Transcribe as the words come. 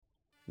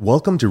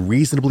Welcome to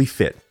Reasonably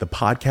Fit, the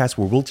podcast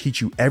where we'll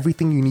teach you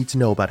everything you need to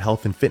know about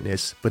health and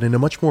fitness, but in a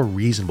much more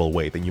reasonable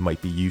way than you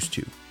might be used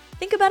to.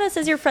 Think about us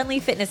as your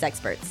friendly fitness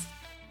experts,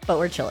 but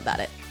we're chill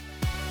about it.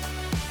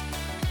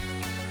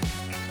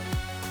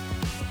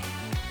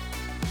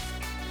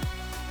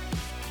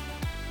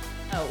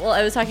 Oh, well,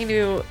 I was talking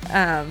to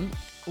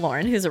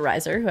Lauren, who's a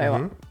riser, who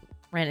I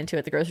ran into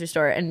at the grocery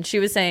store, and she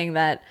was saying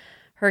that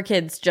her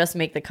kids just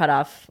make the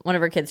cutoff. One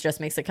of her kids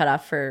just makes the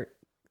cutoff for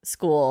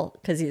school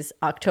because he's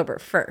October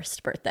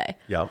 1st birthday.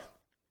 Yeah.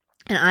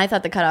 And I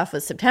thought the cutoff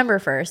was September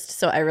 1st.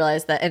 So I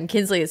realized that, and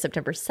Kinsley is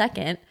September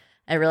 2nd.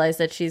 I realized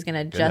that she's going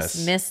to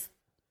just miss,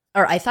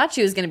 or I thought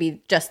she was going to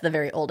be just the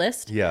very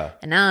oldest. Yeah.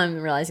 And now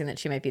I'm realizing that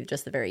she might be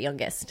just the very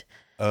youngest.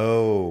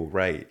 Oh,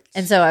 right.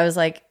 And so I was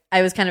like,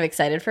 I was kind of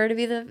excited for her to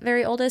be the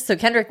very oldest. So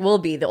Kendrick will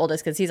be the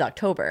oldest because he's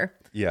October.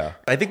 Yeah.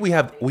 I think we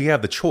have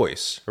the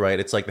choice, right?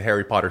 It's like the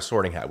Harry Potter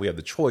sorting hat. We have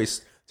the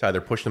choice to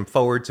either push them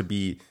forward to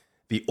be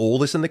the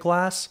oldest in the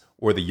class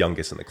or the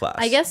youngest in the class.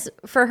 I guess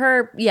for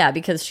her, yeah,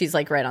 because she's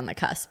like right on the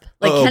cusp.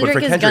 Like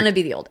Kendrick is going to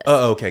be the oldest.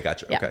 Oh, okay,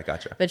 gotcha. Yeah. Okay,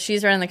 gotcha. But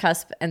she's right on the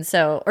cusp. And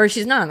so, or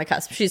she's not on the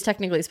cusp. She's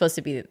technically supposed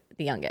to be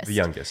the youngest. The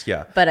youngest,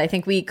 yeah. But I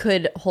think we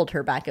could hold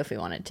her back if we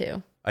wanted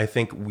to. I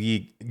think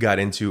we got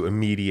into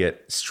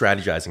immediate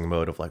strategizing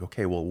mode of like,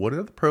 okay, well, what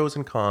are the pros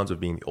and cons of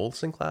being the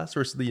oldest in class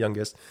versus the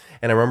youngest?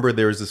 And I remember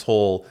there was this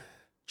whole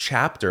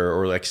chapter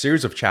or like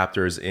series of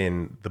chapters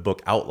in the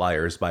book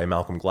Outliers by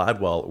Malcolm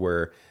Gladwell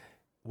where,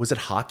 was it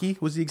hockey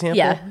was the example?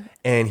 Yeah.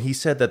 And he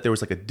said that there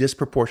was like a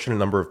disproportionate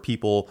number of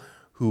people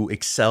who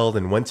excelled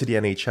and went to the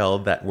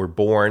NHL that were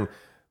born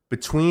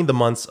between the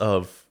months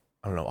of,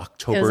 I don't know,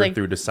 October like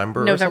through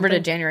December November or to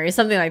something. January,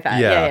 something like that.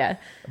 Yeah.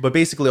 But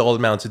basically all it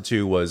amounted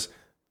to was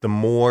the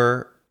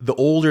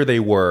older they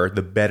were,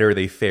 the better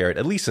they fared,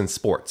 at least in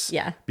sports.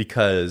 Yeah.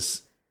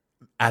 Because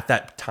at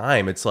that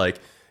time, it's like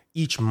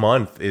each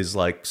month is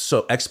like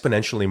so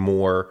exponentially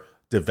more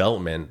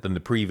development than the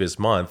previous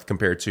month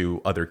compared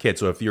to other kids.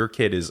 So if your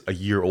kid is a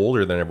year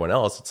older than everyone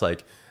else, it's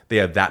like they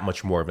have that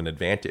much more of an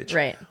advantage.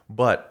 Right.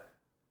 But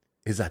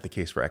is that the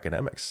case for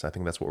academics? I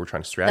think that's what we're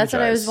trying to strategize. That's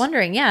what I was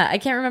wondering. Yeah. I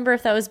can't remember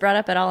if that was brought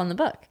up at all in the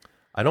book.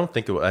 I don't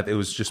think it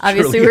was just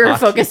obviously purely we were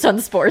hockey. focused on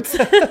sports.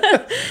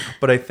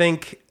 But I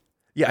think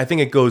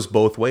it goes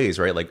both ways,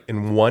 right? Like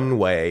in one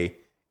way,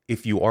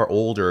 if you are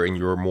older and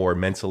you're more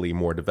mentally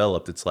more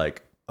developed, it's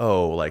like,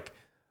 oh, like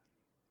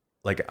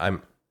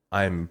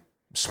I'm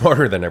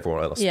smarter than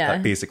everyone else,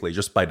 basically,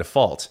 just by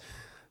default.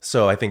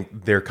 So I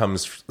think there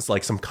comes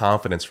like some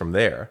confidence from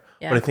there.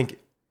 Yeah. But I think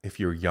if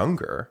you're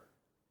younger,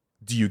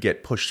 do you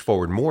get pushed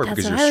forward more That's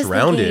because what you're I was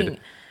surrounded?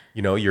 thinking.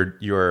 You know,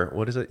 you're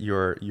what is it?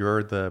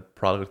 You're the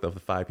product of the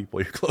 5 people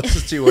you're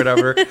closest to,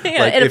 whatever.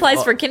 Yeah, like it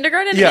applies for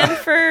kindergarten and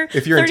for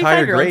if your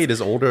entire 35-year-olds. grade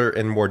is older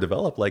and more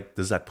developed, like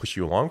does that push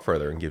you along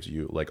further and gives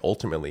you like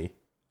ultimately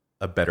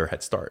a better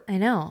head start? I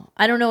know.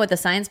 I don't know what the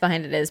science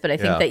behind it is, but I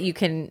think that you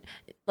can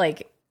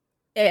like,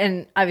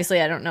 and obviously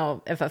I don't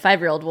know if a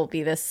 5-year-old will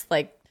be this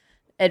like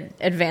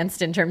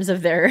advanced in terms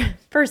of their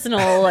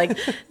personal like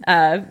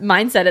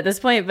mindset at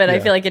this point, but I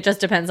feel like it just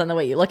depends on the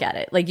way you look at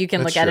it. Like you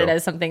can look at it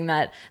as something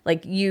that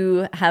like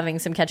you having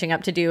some catching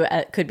up to do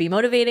could be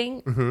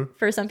motivating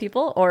for some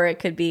people, or it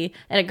could be,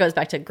 and it goes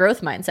back to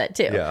growth mindset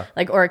too. Yeah.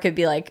 Like, or it could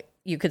be like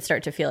you could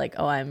start to feel like,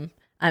 oh, I'm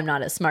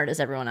not as smart as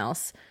everyone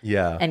else.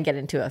 Yeah. And get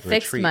into a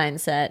fixed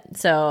mindset.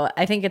 So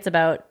I think it's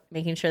about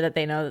making sure that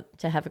they know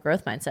to have a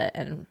growth mindset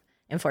and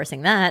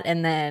enforcing that.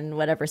 And then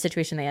whatever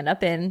situation they end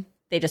up in,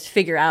 they just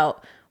figure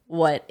out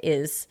what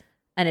is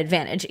an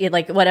advantage.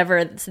 Like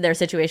whatever their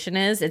situation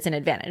is, it's an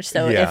advantage.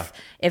 So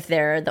if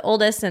they're the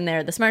oldest and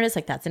they're the smartest,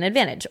 like that's an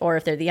advantage. Or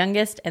if they're the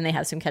youngest and they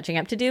have some catching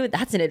up to do,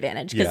 that's an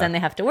advantage because then they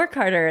have to work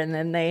harder and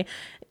then they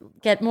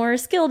get more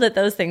skilled at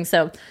those things.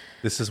 So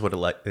this is what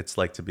it's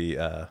like to be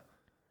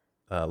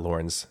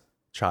Lauren's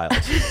child.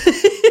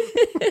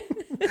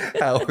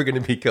 How we're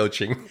going to be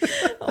coaching.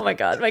 Oh my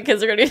God, my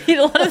kids are going to need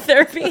a lot of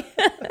therapy.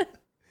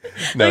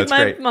 No, like it's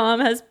my great. mom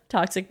has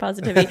toxic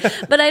positivity,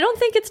 but I don't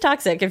think it's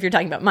toxic if you're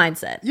talking about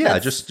mindset. Yeah,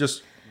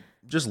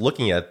 just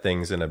looking at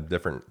things in a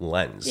different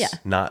lens. Yeah.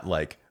 Not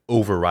like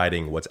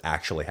overriding what's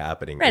actually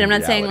happening. Right. in I'm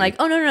not saying reality.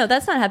 like, oh no,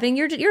 that's not happening.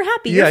 You're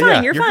happy. Yeah, You're fine.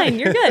 yeah, You're you're fine. right.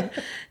 You're good.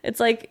 It's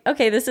like,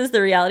 okay, this is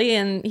the reality,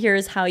 and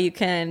here's how you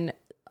can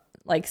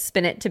like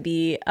spin it to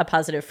be a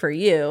positive for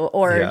you,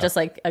 or just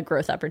like a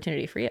growth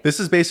opportunity for you. This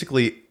is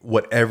basically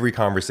what every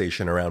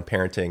conversation around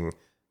parenting,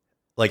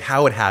 like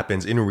how it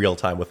happens in real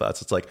time with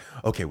us. It's like,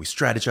 okay, we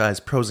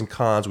strategize pros and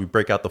cons, we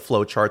break out the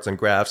flow charts and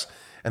graphs,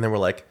 and then we're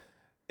like,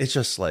 it's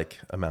just like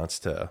amounts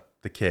to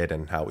the kid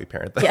and how we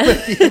parent them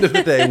at the end of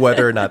the day,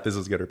 whether or not this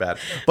is good or bad.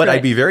 But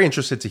I'd be very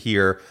interested to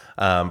hear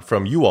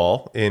from you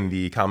all in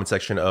the comment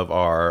section of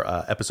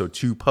our episode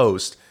 2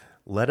 post.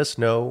 Let us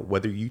know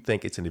whether you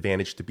think it's an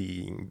advantage to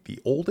being the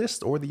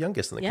oldest or the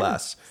youngest in the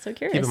class. So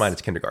curious. Keep in mind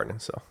it's kindergarten,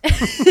 so.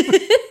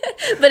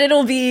 But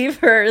it'll be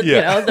for you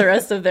know the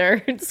rest of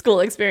their school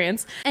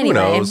experience. Anyway.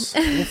 Who knows?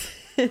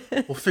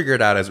 We'll figure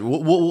it out as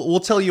we'll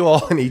tell you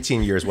all in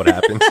 18 years what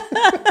happened.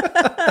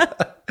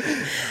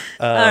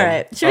 All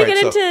right. Should we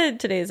get into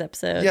today's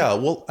episode? Yeah.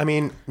 Well, I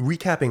mean,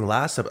 recapping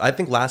I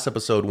think last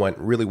episode went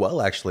really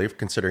well, actually,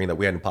 considering that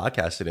we hadn't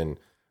podcasted in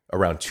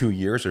around 2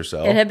 years or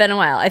so. It had been a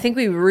while. I think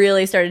we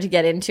really started to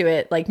get into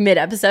it like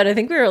mid-episode. I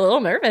think we were a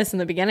little nervous in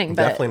the beginning,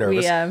 but definitely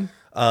nervous.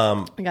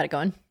 We got it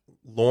going.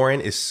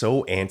 Lauren is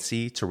so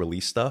antsy to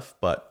release stuff,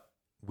 but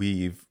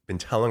we've been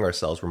reminding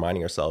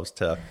ourselves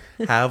to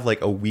have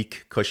like a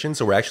week cushion.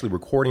 So we're actually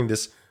recording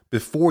this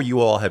before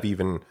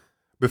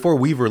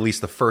we've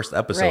released the first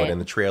episode in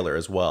the trailer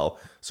as well.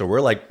 So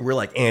we're like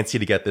antsy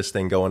to get this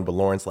thing going. But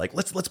Lauren's like,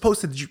 let's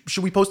post it.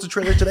 Should we post the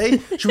trailer today?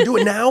 Should we do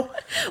it now?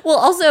 Well,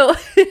 also,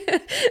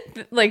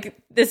 like,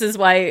 this is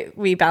why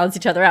we balance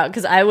each other out.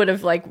 Because I would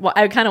have I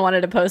kind of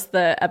wanted to post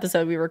the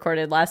episode we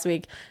recorded last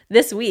week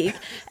this week.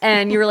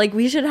 And you were like,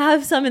 we should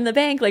have some in the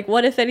bank. Like,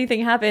 what if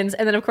anything happens?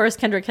 And then, of course,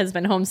 Kendrick has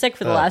been homesick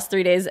for the last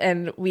 3 days.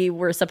 And we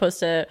were supposed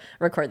to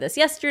record this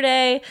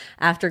yesterday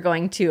after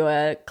going to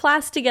a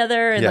class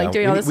together and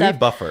doing all this stuff. We need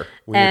buffer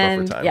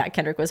time. Yeah,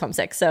 Kendrick was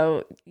homesick.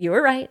 So you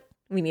were right.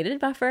 We needed a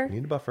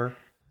buffer.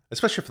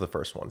 Especially for the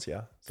first ones,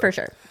 yeah. So. For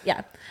sure,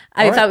 yeah.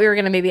 I thought we were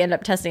going to maybe end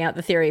up testing out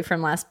the theory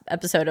from last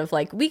episode of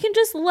like, we can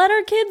just let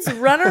our kids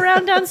run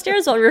around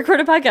downstairs while we record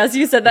a podcast.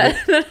 You said that.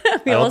 I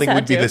don't think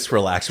we'd be this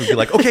relaxed. We'd be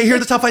like, okay, here are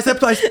the top 5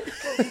 steps.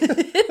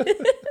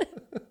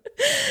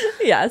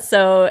 Yeah,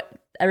 so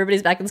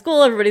everybody's back in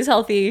school. Everybody's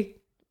healthy.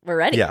 We're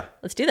ready. Yeah.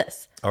 Let's do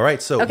this. All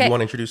right, so you want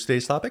to introduce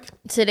today's topic?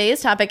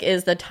 Today's topic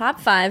is the top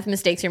 5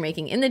 mistakes you're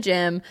making in the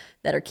gym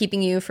that are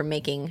keeping you from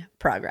making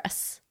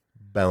progress.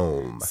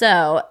 Boom.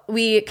 So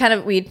we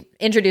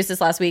introduced this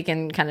last week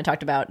and kind of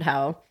talked about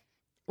how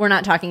we're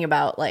not talking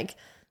about like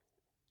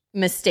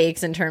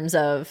mistakes in terms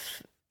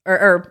of,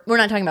 or we're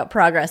not talking about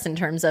progress in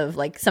terms of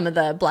like some of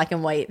the black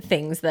and white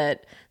things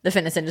that the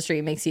fitness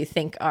industry makes you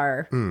think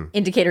are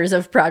indicators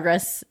of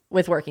progress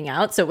with working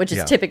out. So which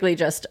is typically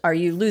just, are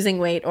you losing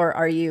weight or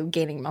are you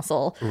gaining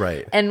muscle?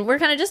 Right. And we're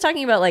kind of just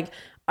talking about like,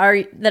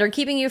 that are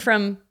keeping you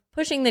from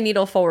pushing the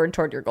needle forward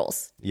toward your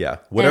goals. Yeah,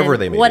 whatever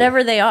they may be.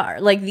 Whatever they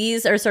are. Like,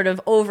 these are sort of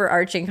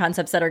overarching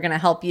concepts that are going to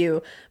help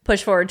you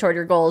push forward toward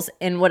your goals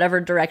in whatever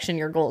direction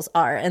your goals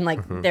are. And like,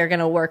 they're going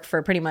to work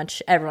for pretty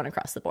much everyone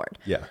across the board.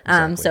 Yeah,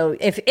 exactly. So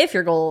if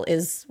your goal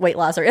is weight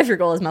loss or if your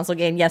goal is muscle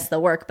gain, yes,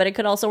 they'll work. But it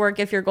could also work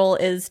if your goal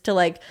is to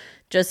like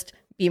just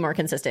be more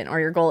consistent, or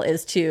your goal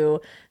is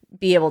to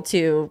be able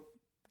to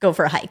go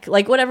for a hike.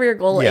 Like, whatever your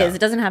goal is, it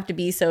doesn't have to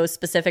be so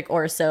specific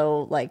or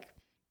so like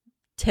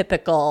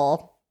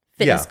typical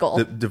fitness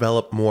goal.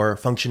 Develop more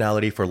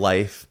functionality for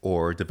life,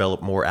 or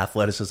develop more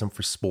athleticism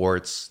for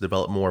sports,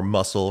 develop more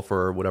muscle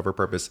for whatever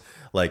purpose.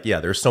 Like,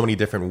 there's so many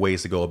different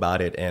ways to go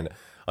about it. And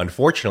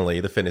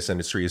unfortunately, the fitness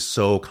industry is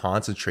so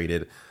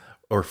concentrated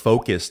or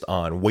focused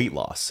on weight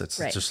loss. It's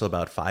just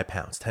about 5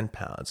 pounds, 10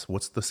 pounds.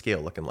 What's the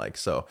scale looking like?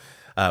 So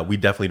we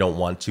definitely don't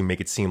want to make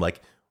it seem like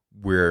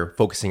we're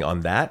focusing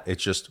on that.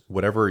 It's just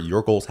whatever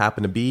your goals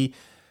happen to be.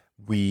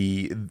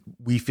 We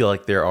feel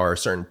like there are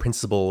certain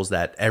principles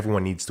that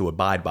everyone needs to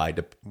abide by,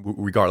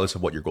 regardless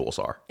of what your goals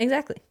are.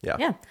 Exactly.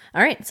 Yeah.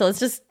 All right. So let's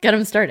just get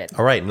them started.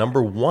 All right.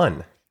 Number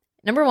one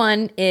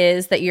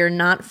is that you're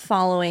not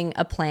following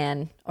a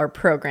plan or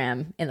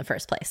program in the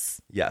first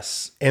place.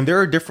 Yes. And there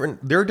are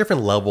different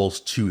levels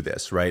to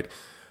this, right?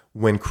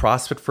 When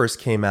CrossFit first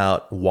came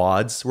out,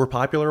 WODs were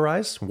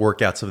popularized,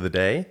 workouts of the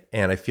day.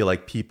 And I feel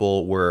like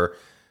people were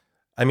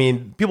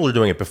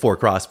doing it before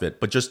CrossFit,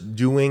 but just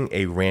doing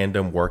a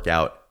random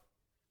workout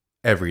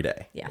every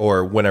day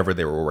or whenever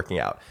they were working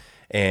out.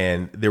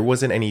 And there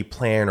wasn't any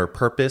plan or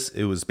purpose.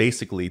 It was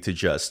basically to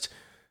just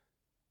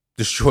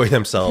destroy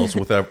themselves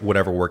with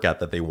whatever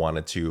workout that they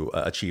wanted to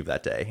achieve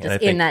that day. Just and I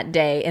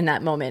think, in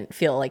that moment,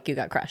 feel like you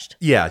got crushed.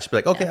 Yeah, just be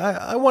like, okay,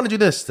 I want to do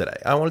this today.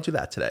 I want to do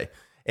that today.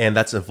 And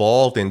that's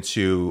evolved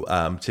into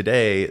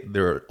today,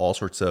 there are all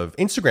sorts of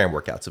Instagram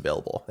workouts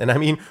available. And I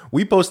mean,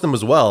 we post them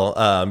as well,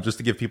 just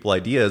to give people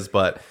ideas.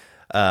 But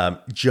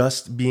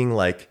just being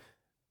like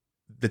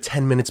the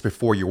 10 minutes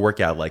before your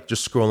workout, like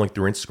just scrolling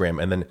through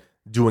Instagram and then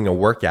doing a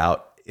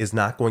workout is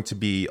not going to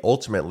be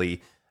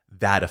ultimately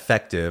that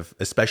effective,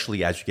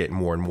 especially as you get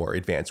more and more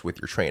advanced with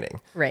your training.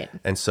 Right.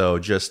 And so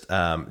just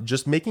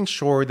making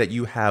sure that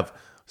you have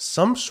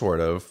some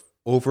sort of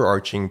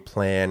overarching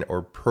plan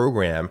or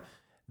program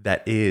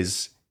that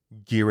is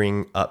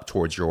gearing up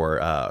towards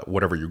your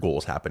whatever your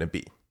goals happen to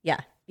be.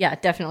 Yeah,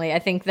 definitely. I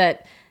think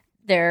that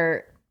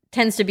there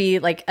tends to be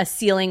like a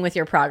ceiling with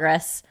your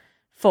progress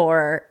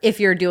for if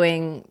you're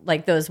doing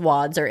like those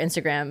WODs or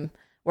Instagram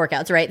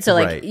workouts, right? So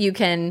like you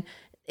can,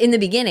 in the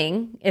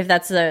beginning,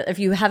 if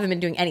you haven't been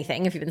doing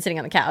anything, if you've been sitting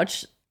on the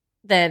couch,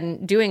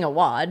 then doing a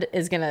WOD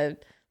is gonna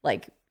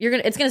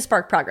it's gonna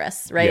spark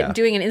progress, right? Yeah.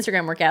 Doing an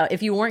Instagram workout,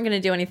 if you weren't gonna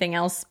do anything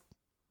else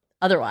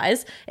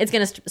otherwise, it's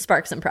going to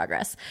spark some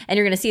progress. And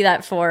you're going to see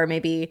that for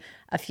maybe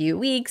a few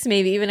weeks,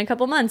 maybe even a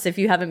couple months if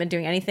you haven't been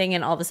doing anything,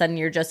 and all of a sudden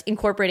you're just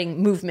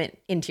incorporating movement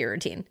into your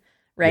routine,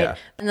 right? Yeah.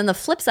 And then the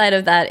flip side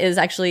of that is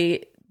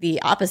actually the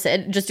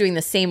opposite, just doing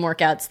the same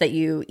workouts that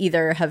you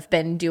either have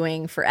been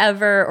doing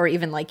forever or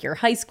even like your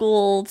high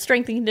school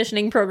strength and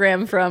conditioning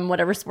program from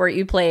whatever sport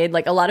you played.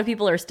 Like a lot of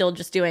people are still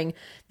just doing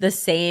the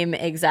same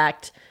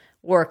exact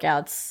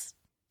workouts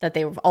that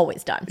they've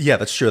always done. Yeah,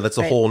 that's true. That's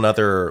a whole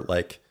nother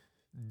like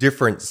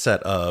different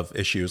set of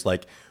issues.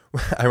 Like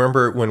I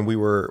remember when we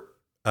were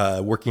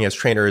working as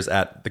trainers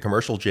at the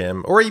commercial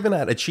gym or even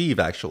at Achieve,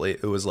 actually,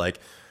 it was like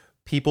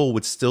people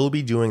would still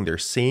be doing their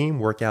same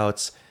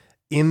workouts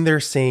in their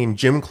same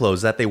gym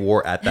clothes that they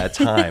wore at that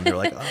time. They're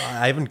like,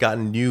 I haven't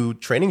gotten new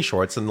training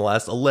shorts in the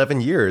last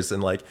 11 years.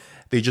 And like,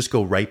 they just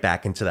go right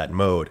back into that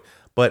mode.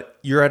 But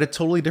you're at a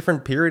totally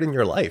different period in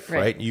your life,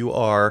 right? You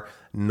are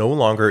no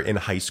longer in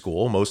high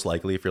school, most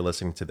likely, if you're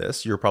listening to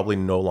this. You're probably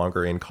no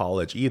longer in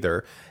college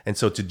either. And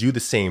so to do the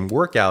same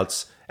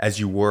workouts as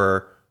you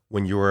were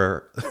when you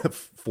were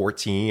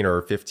 14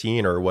 or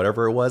 15 or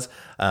whatever it was,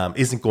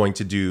 isn't going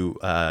to do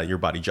your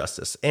body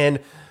justice. And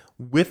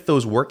with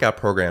those workout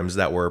programs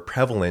that were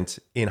prevalent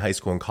in high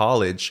school and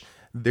college,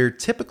 they're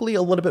typically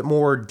a little bit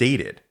more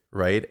dated,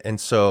 right? And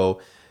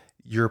so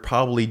you're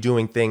probably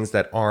doing things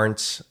that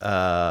aren't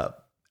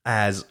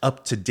as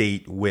up to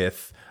date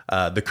with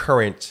what the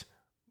current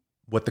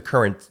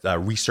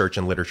research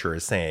and literature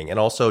is saying. And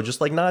also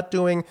just like not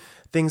doing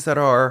things that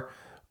are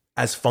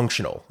as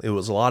functional. A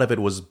lot of it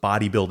was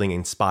bodybuilding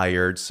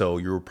inspired. So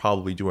you were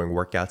probably doing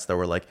workouts that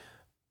were like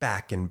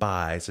back and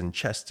bis and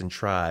chest and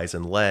tris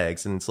and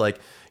legs. And it's like,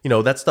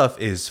 that stuff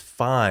is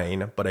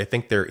fine, but I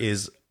think there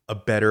is a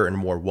better and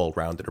more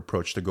well-rounded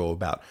approach to go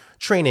about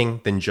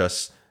training than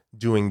just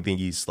doing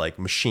these like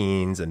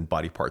machines and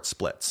body part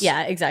splits.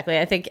 Yeah, exactly.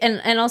 I think,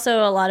 and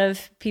also a lot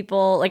of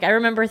people, like I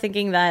remember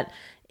thinking that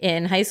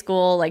in high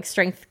school, like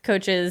strength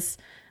coaches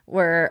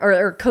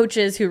or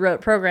coaches who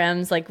wrote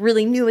programs like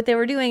really knew what they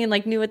were doing and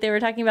like knew what they were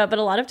talking about. But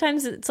a lot of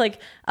times it's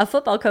like a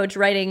football coach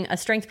writing a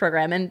strength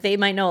program, and they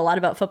might know a lot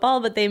about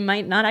football, but they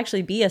might not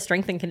actually be a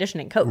strength and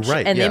conditioning coach.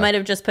 Right, and they might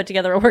have just put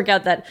together a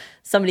workout that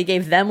somebody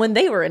gave them when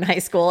they were in high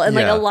school. And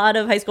like a lot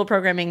of high school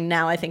programming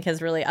now I think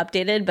has really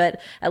updated, but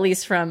at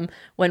least from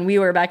when we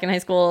were back in high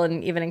school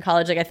and even in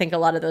college, like I think a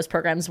lot of those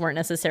programs weren't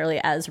necessarily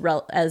as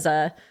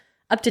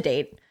up to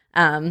date.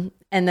 And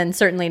then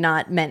certainly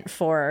not meant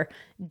for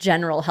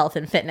general health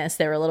and fitness.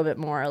 They were a little bit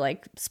more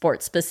like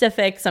sports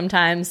specific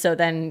sometimes. So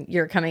then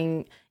you're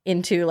coming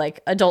into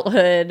like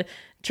adulthood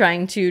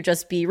trying to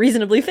just be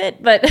reasonably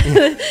fit, but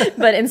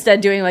but instead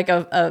doing like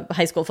a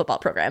high school football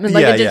program. And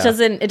like it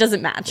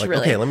doesn't match like,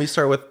 really. Okay, let me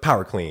start with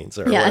power cleans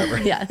or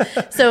whatever. Yeah.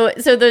 So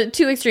the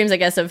two extremes, I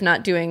guess, of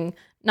not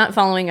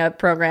following a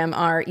program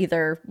are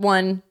either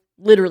one,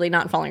 literally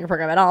not following a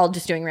program at all,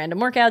 just doing random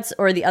workouts,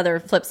 or the other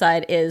flip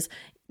side is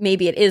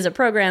maybe it is a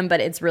program,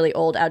 but it's really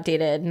old,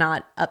 outdated,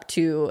 not up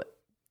to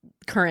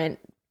current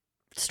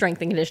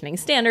strength and conditioning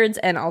standards,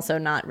 and also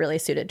not really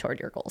suited toward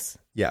your goals.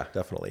 Yeah,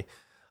 definitely.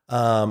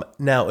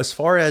 Now, as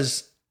far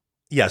as,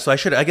 so I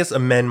should, I guess,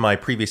 amend my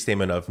previous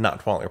statement of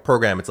not following a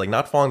program. It's like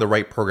not following the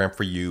right program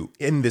for you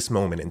in this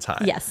moment in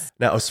time. Yes.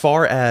 Now, as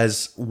far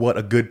as what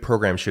a good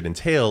program should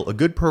entail, a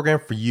good program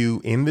for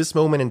you in this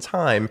moment in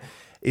time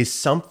is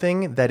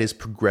something that is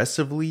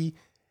progressively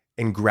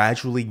and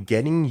gradually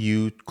getting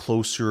you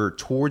closer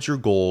towards your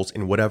goals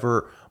in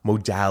whatever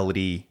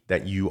modality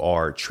that you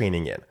are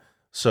training in.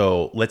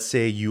 So let's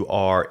say you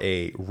are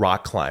a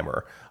rock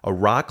climber. A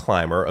rock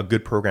climber, a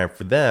good program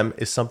for them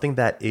is something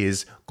that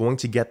is going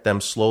to get them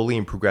slowly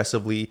and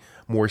progressively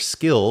more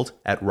skilled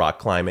at rock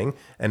climbing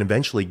and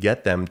eventually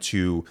get them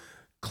to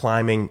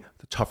climbing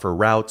the tougher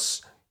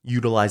routes,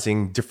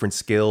 utilizing different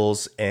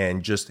skills,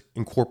 and just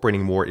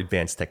incorporating more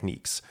advanced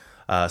techniques.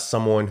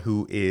 Someone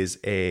who is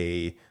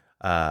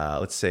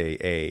let's say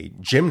a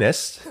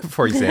gymnast,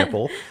 for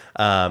example,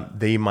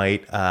 they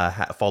might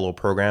follow a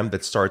program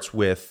that starts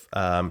with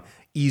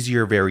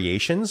easier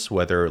variations,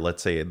 whether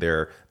let's say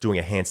they're doing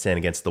a handstand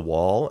against the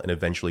wall and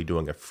eventually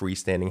doing a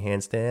freestanding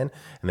handstand,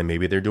 and then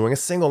maybe they're doing a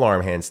single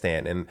arm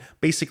handstand. And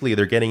basically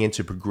they're getting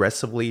into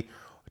progressively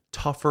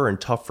tougher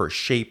and tougher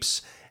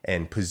shapes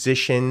and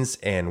positions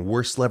and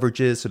worse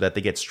leverages so that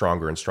they get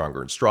stronger and stronger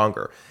and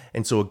stronger.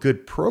 And so a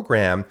good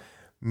program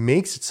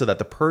makes it so that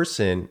the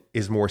person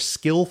is more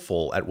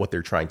skillful at what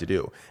they're trying to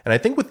do. And I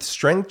think with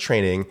strength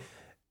training,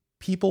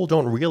 people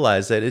don't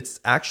realize that it's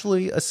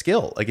actually a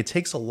skill. Like it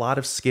takes a lot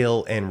of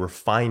skill and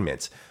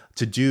refinement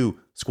to do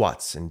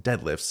squats and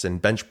deadlifts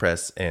and bench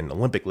press and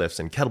Olympic lifts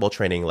and kettlebell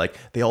training. Like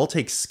they all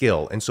take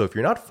skill. And so if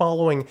you're not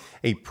following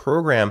a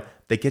program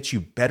that gets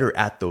you better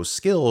at those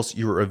skills,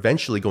 you're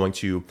eventually going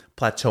to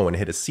plateau and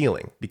hit a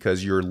ceiling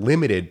because you're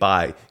limited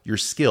by your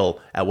skill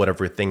at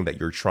whatever thing that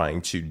you're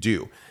trying to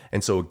do.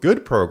 And so a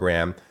good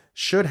program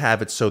should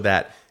have it so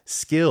that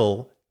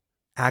skill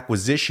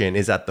acquisition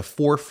is at the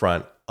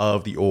forefront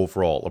of the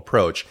overall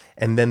approach.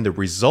 And then the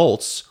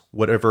results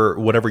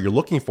whatever you're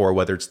looking for,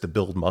 whether it's to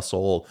build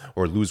muscle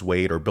or lose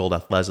weight or build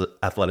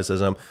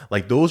athleticism,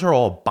 like those are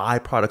all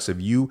byproducts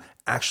of you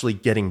actually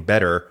getting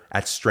better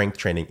at strength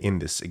training in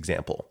this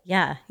example.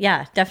 Yeah,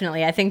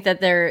 definitely. I think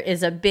that there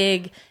is a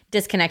big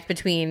disconnect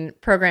between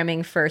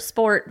programming for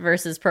sport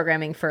versus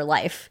programming for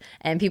life.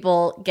 And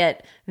people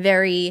get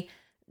very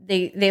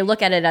they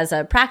look at it as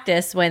a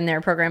practice when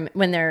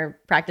they're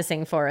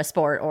practicing for a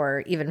sport,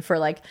 or even for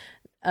like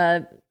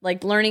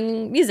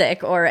learning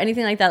music or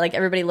anything like that. Like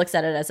everybody looks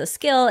at it as a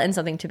skill and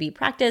something to be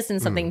practiced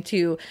and something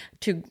to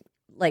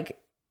like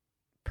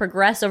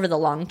progress over the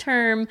long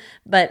term.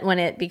 But when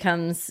it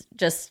becomes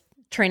just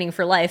training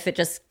for life, it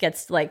just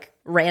gets like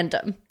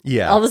random.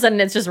 Yeah. All of a sudden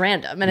it's just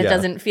random, and it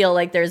doesn't feel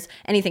like there's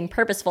anything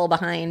purposeful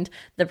behind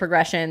the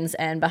progressions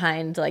and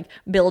behind like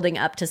building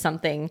up to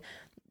something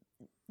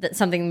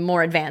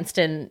more advanced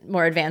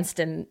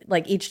and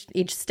like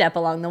each step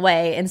along the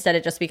way. Instead,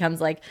 it just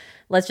becomes like,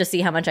 let's just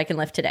see how much I can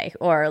lift today,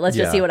 or let's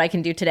just see what I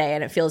can do today.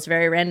 And it feels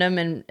very random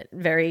and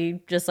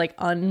very just like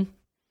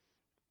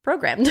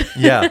unprogrammed.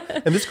 Yeah.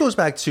 And this goes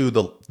back to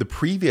the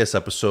previous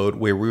episode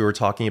where we were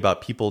talking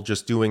about people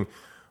just doing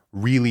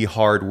really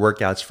hard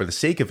workouts for the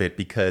sake of it,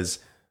 because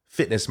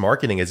fitness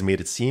marketing has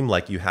made it seem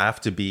like you have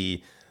to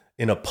be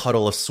in a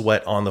puddle of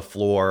sweat on the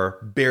floor,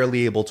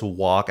 barely able to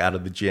walk out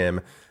of the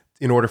gym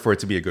in order for it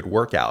to be a good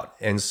workout.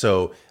 And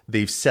so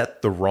they've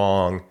set the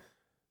wrong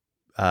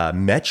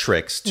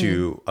metrics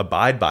to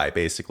abide by,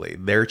 basically.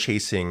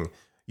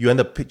 You end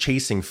up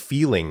chasing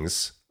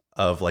feelings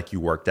of like you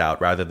worked out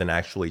rather than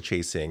actually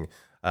chasing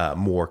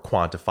more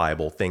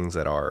quantifiable things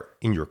that are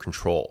in your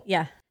control.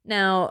 Yeah.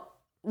 Now,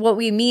 what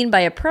we mean by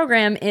a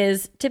program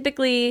is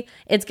typically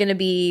it's going to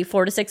be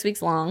 4 to 6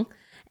 weeks long,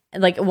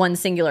 like one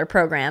singular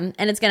program,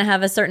 and it's going to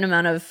have a certain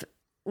amount of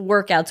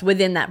workouts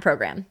within that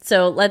program.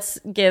 So let's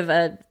give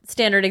a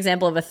standard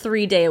example of a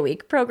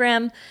 3-day-a-week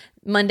program,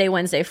 Monday,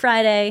 Wednesday,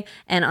 Friday.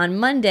 And on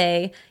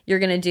Monday, you're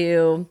going to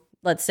do,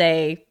 let's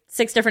say,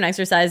 6 different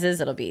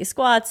exercises. It'll be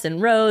squats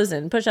and rows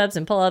and push-ups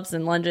and pull-ups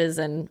and lunges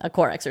and a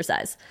core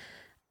exercise.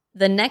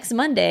 The next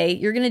Monday,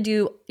 you're going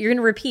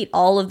to repeat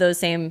all of those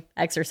same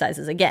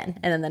exercises again.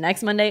 And then the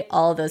next Monday,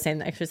 all of those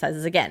same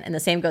exercises again. And the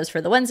same goes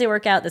for the Wednesday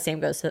workout. The same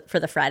goes for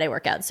the Friday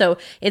workout. So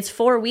it's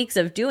 4 weeks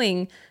of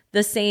doing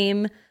the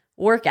same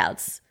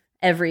workouts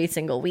every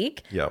single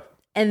week. Yep.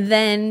 And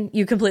then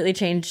you completely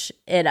change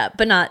it up,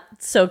 but not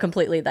so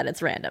completely that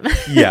it's random.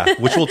 Yeah,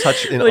 which we'll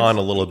touch on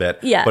a little bit.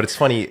 Yeah. But it's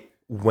funny,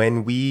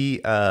 when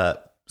we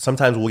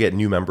sometimes we'll get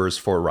new members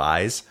for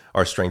Rise,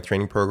 our strength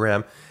training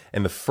program,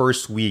 and the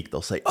first week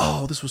they'll say,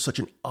 "Oh, this was such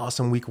an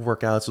awesome week of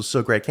workouts. It was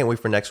so great. I can't wait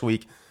for next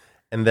week."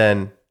 And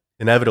then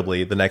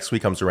inevitably the next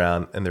week comes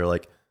around and they're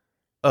like,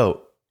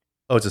 "Oh,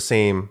 it's the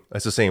same Are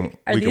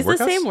week of workouts?" these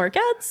the same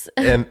workouts?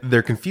 And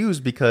they're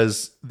confused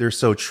because they're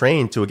so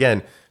trained to,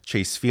 again,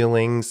 chase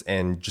feelings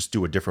and just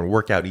do a different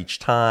workout each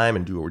time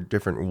and do a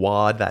different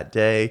WOD that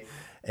day.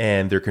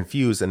 And they're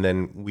confused. And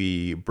then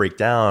we break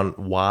down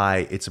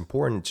why it's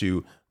important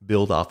to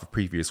build off of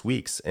previous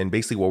weeks. And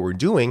basically what we're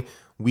doing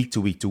week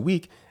to week to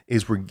week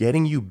is we're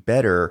getting you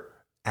better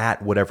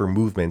at whatever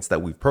movements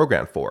that we've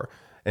programmed for.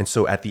 And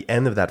so at the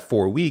end of that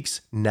 4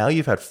 weeks, now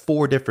you've had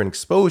 4 different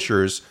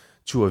exposures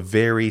to a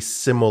very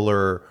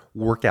similar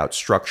workout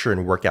structure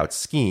and workout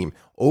scheme.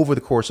 Over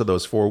the course of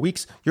those 4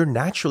 weeks, you're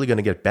naturally going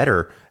to get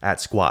better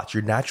at squats.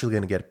 You're naturally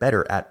going to get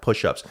better at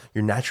push-ups.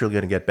 You're naturally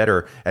going to get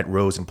better at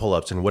rows and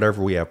pull-ups and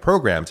whatever we have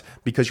programmed,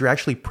 because you're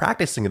actually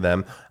practicing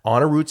them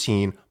on a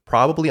routine,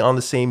 probably on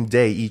the same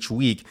day each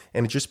week,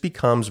 and it just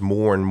becomes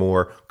more and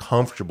more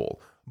comfortable.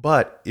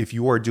 But if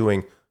you are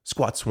doing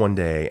squats one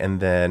day and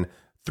then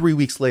 3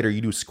 weeks later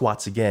you do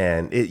squats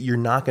again, you're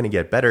not going to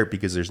get better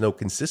because there's no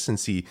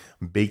consistency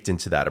baked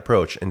into that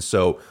approach. And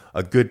so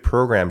a good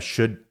program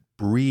should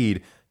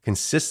breed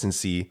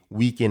consistency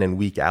week in and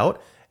week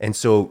out. And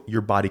so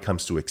your body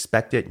comes to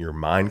expect it, your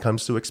mind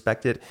comes to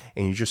expect it,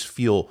 and you just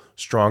feel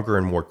stronger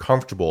and more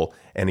comfortable.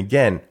 And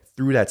again,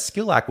 through that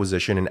skill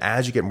acquisition, and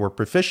as you get more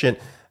proficient,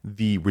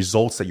 the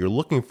results that you're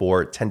looking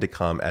for tend to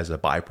come as a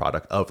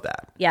byproduct of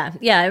that. Yeah.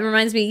 It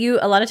reminds me,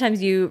 a lot of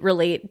times you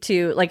relate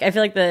to, like, I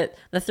feel like the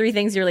 3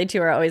 things you relate to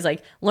are always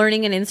like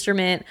learning an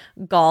instrument,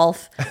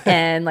 golf,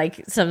 and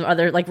like some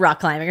other, like rock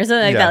climbing or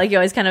something like that. Like you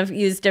always kind of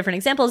use different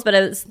examples. But I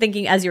was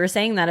thinking, as you were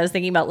saying that, I was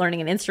thinking about learning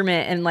an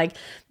instrument, and like,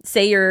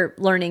 say you're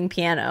learning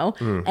piano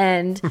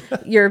and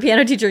your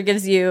piano teacher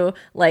gives you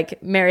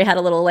like Mary Had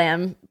a Little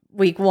Lamb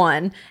week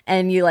 1,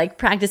 and you like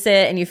practice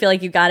it and you feel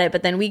like you got it,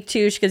 but then week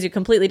 2 she gives you a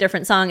completely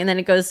different song, and then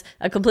it goes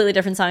a completely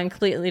different song,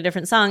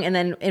 and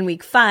then in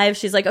week 5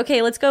 she's like,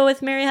 okay, let's go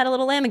with Mary Had a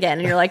Little Lamb again,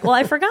 and you're like, well,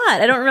 I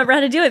forgot, I don't remember how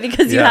to do it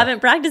because you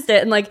haven't practiced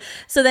it. And like,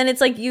 so then it's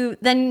like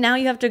now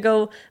you have to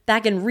go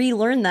back and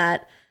relearn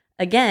that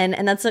again,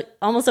 and that's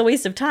almost a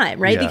waste of time,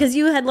 right? Because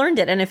you had learned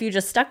it, and if you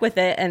just stuck with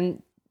it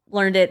and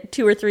learned it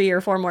 2 or 3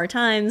 or 4 more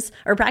times,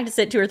 or practiced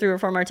it 2 or 3 or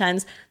 4 more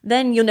times,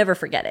 then you'll never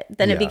forget it.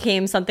 Then it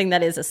became something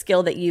that is a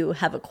skill that you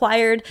have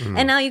acquired.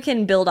 And now you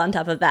can build on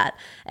top of that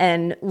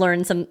and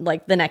learn some,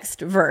 like the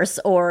next verse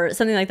or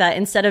something like that,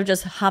 instead of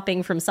just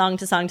hopping from song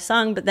to song to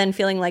song, but then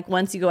feeling like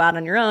once you go out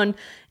on your own,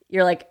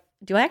 you're like,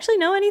 do I actually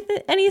know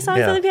any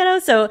songs on the piano?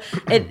 So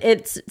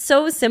it's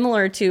so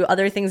similar to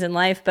other things in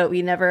life, but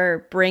we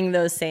never bring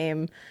those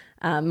same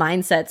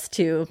mindsets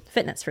to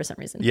fitness for some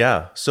reason.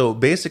 Yeah. So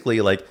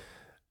basically, like,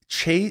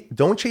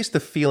 don't chase the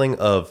feeling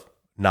of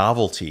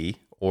novelty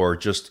or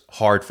just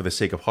hard for the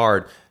sake of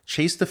hard.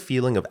 Chase the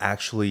feeling of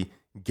actually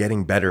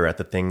getting better at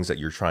the things that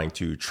you're trying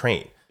to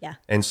train. Yeah.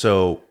 And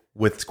so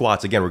with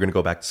squats, again, we're going to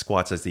go back to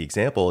squats as the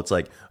example. It's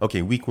like,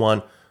 okay, week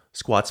 1,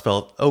 squats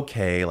felt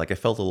okay. Like I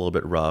felt a little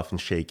bit rough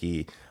and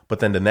shaky. But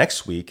then the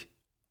next week,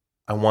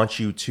 I want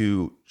you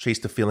to chase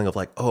the feeling of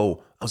like,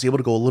 oh, I was able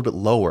to go a little bit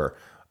lower.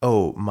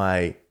 Oh,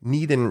 my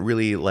knee didn't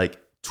really like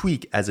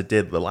tweak as it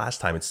did the last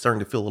time. It's starting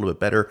to feel a little bit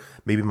better.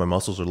 Maybe my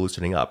muscles are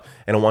loosening up.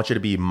 And I want you to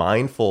be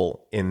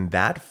mindful in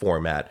that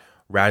format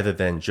rather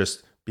than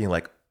just being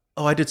like,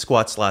 oh, I did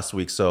squats last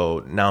week,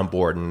 so now I'm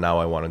bored and now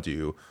I want to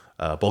do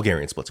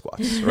Bulgarian split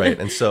squats, right?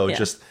 And so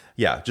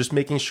just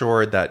making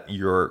sure that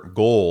your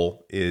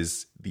goal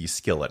is the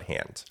skill at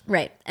hand.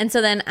 Right. And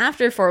so then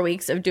after 4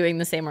 weeks of doing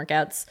the same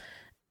workouts,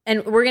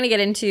 and we're going to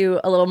get into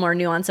a little more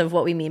nuance of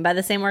what we mean by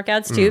the same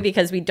workouts too,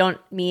 because we don't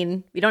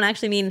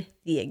actually mean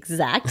the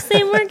exact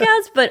same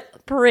workouts,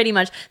 but pretty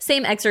much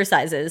same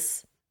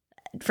exercises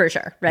for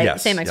sure, right?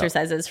 Yes, Same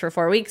exercises for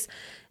 4 weeks.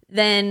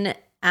 Then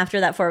after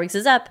that 4 weeks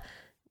is up,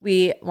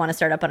 we want to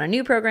start up on a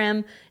new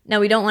program. Now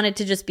we don't want it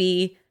to just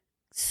be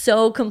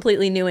so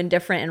completely new and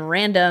different and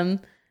random.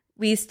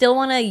 We still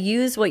want to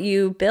use what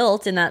you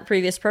built in that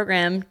previous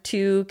program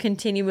to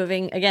continue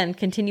moving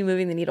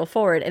the needle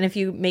forward. And if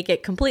you make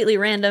it completely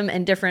random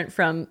and different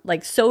from,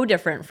 like, so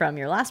different from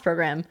your last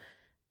program,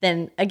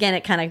 then again,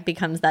 it kind of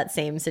becomes that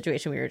same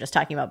situation we were just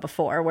talking about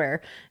before,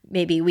 where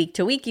maybe week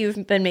to week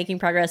you've been making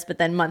progress, but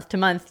then month to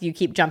month you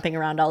keep jumping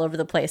around all over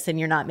the place and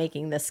you're not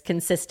making this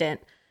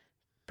consistent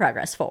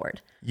progress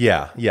forward.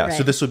 Yeah. Right.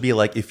 So this would be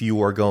like if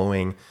you are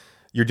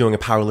you're doing a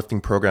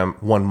powerlifting program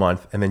 1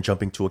 month and then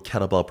jumping to a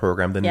kettlebell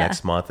program the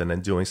next month and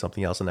then doing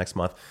something else the next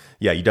month.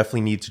 Yeah, you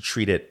definitely need to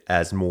treat it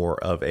as more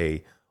of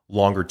a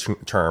longer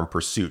term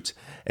pursuit.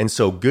 And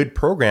so good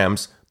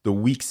programs, the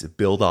weeks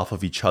build off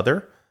of each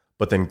other,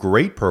 but then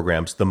great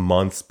programs, the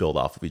months build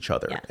off of each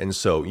other. Yeah. And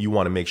so you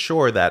want to make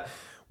sure that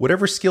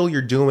whatever skill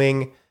you're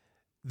doing,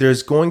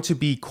 there's going to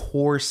be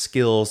core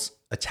skills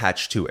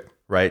attached to it,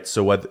 right?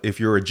 So if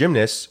you're a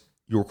gymnast,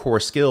 your core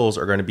skills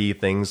are going to be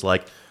things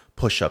like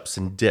push-ups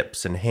and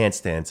dips and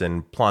handstands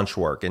and planche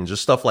work and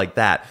just stuff like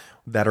that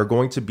are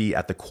going to be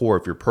at the core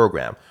of your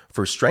program.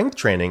 For strength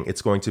training,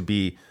 it's going to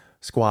be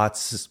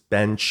squats,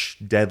 bench,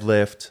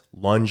 deadlift,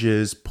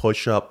 lunges,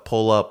 push-up,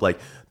 pull-up. Like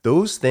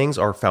those things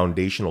are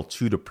foundational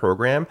to the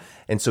program.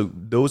 And so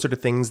those are the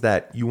things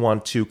that you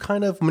want to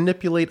kind of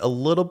manipulate a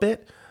little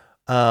bit,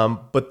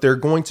 but they're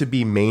going to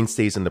be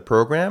mainstays in the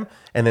program.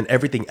 And then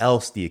everything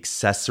else, the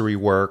accessory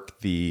work,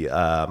 the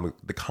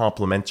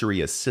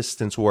complementary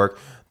assistance work,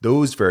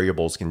 those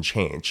variables can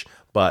change.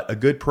 But a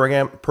good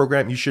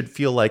program, you should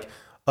feel like,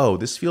 oh,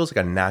 this feels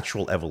like a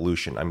natural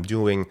evolution.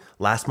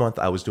 Last month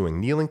I was doing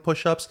kneeling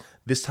push-ups.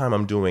 This time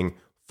I'm doing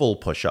full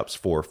push-ups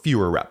for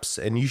fewer reps.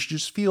 And you should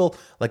just feel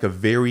like a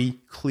very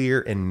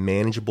clear and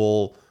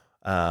manageable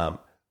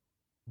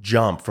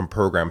jump from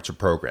program to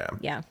program.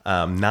 Yeah.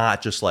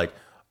 Not just like,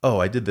 oh,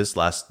 I did this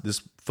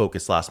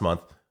focus last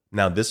month.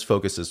 Now this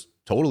focus is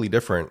totally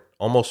different,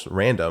 almost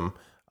random.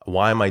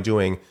 Why am I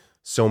doing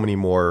so many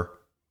more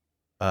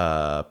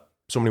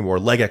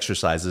leg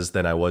exercises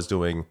than I was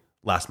doing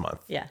last month?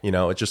 Yeah.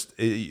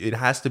 It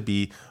has to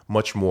be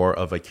much more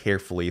of a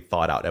carefully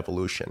thought out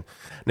evolution.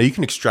 Now you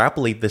can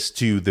extrapolate this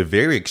to the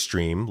very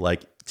extreme,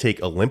 like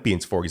take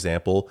Olympians, for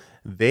example.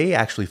 They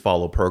actually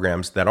follow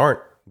programs that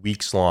aren't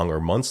weeks long or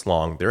months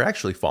long. They're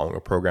actually following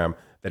a program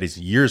that is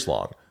years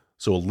long.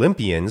 So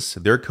Olympians,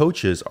 their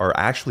coaches are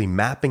actually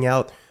mapping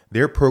out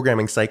their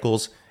programming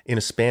cycles in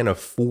a span of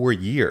 4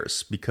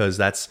 years because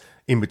that's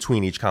in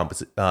between each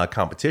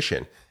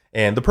competition.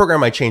 And the program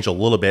might change a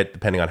little bit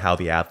depending on how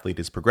the athlete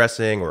is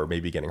progressing or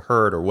maybe getting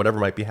hurt or whatever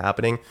might be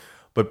happening.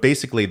 But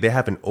basically, they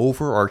have an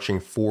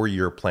overarching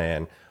 4-year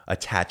plan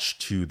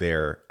attached to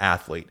their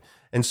athlete.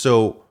 And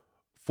so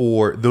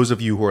for those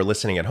of you who are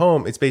listening at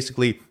home, it's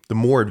basically the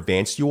more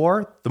advanced you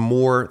are, the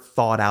more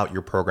thought out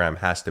your program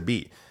has to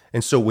be.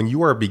 And so when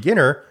you are a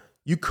beginner,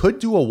 you could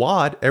do a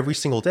WOD every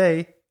single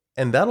day,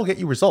 and that'll get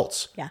you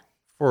results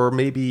for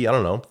maybe,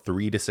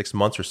 3 to 6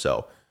 months or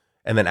so.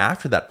 And then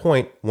after that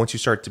point, once you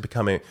start to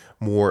become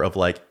more of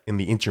like in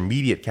the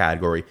intermediate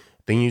category,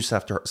 then you just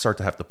have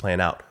to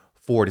plan out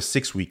 4 to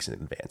 6 weeks in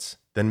advance,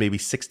 then maybe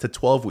 6 to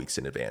 12 weeks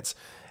in advance.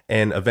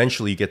 And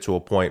eventually you get to a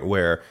point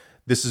where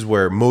this is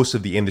where most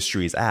of the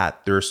industry is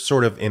at. They're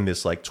sort of in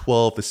this like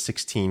 12 to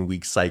 16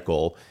 week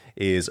cycle.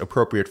 is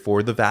appropriate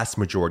for the vast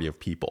majority of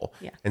people.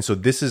 Yeah. And so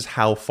this is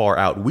how far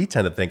out we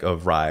tend to think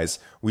of Rise.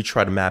 We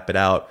try to map it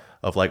out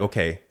of like,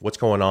 okay, what's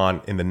going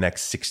on in the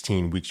next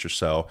 16 weeks or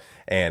so,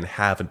 and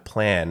have a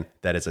plan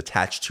that is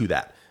attached to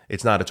that.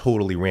 It's not a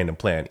totally random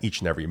plan each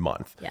and every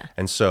month. Yeah.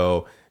 And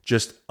so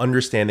just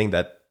understanding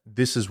that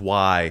this is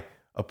why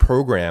a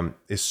program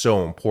is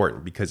so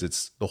important, because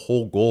it's the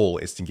whole goal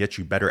is to get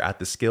you better at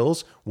the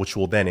skills, which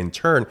will then in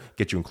turn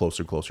get you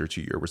closer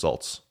to your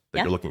results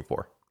that you're looking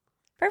for.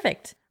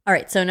 Perfect. All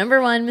right. So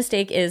number 1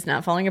 mistake is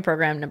not following a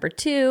program. Number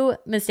 2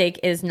 mistake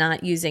is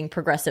not using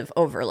progressive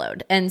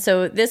overload. And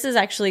so this is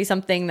actually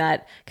something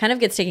that kind of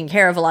gets taken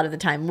care of a lot of the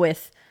time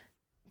with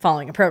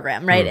following a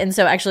program, right? And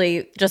so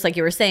actually, just like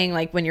you were saying,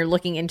 like when you're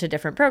looking into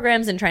different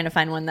programs and trying to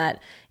find one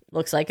that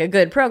looks like a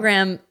good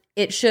program,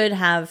 it should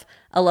have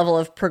a level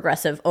of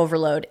progressive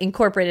overload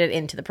incorporated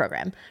into the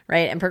program,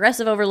 right? And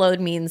progressive overload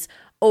means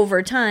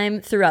over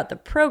time throughout the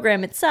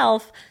program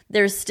itself,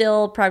 there's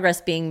still progress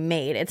being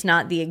made. It's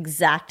not the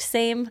exact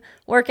same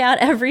workout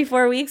every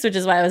 4 weeks, which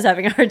is why I was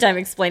having a hard time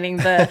explaining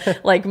the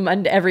like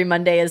every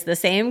Monday is the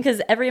same,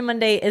 because every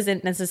Monday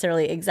isn't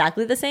necessarily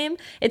exactly the same.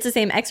 It's the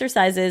same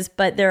exercises,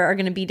 but there are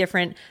going to be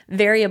different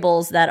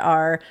variables that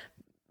are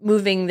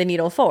moving the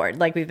needle forward,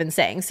 like we've been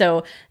saying.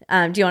 So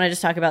do you want to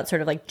just talk about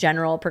sort of like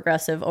general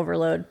progressive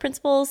overload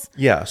principles?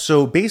 Yeah.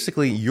 So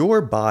basically,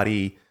 your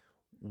body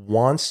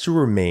wants to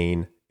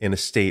remain in a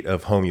state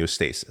of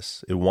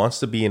homeostasis. It wants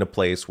to be in a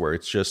place where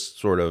it's just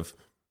sort of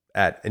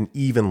at an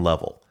even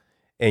level.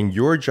 And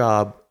your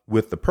job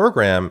with the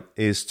program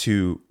is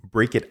to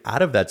break it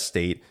out of that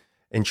state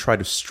and try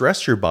to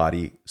stress your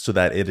body so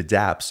that it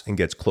adapts and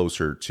gets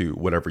closer to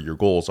whatever your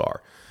goals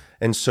are.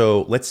 And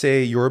so let's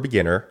say you're a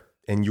beginner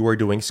and you are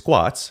doing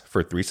squats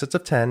for 3 sets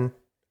of 10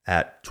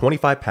 at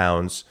 25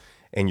 pounds,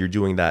 and you're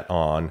doing that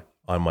on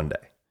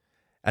Monday.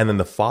 And then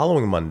the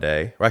following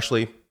Monday, or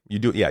actually you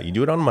do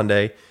it on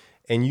Monday,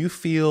 and you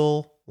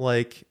feel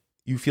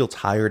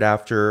tired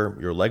after,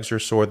 your legs are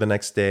sore the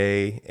next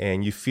day,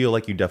 and you feel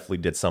like you definitely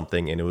did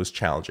something and it was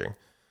challenging.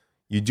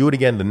 You do it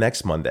again the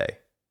next Monday,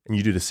 and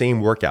you do the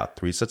same workout,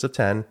 3 sets of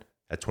 10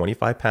 at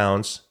 25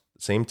 pounds,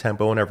 same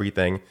tempo and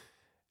everything.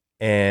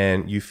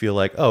 And you feel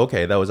like, oh,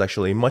 okay, that was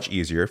actually much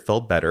easier,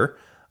 felt better.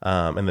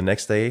 And the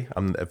next day,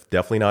 I'm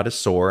definitely not as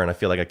sore, and I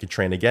feel like I could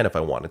train again if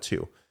I wanted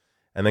to.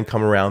 And then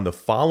come around the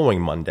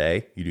following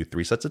Monday, you do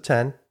 3 sets of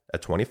 10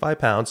 at 25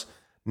 pounds.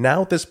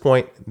 Now at this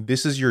point,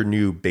 this is your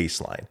new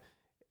baseline.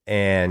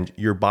 And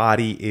your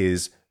body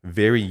is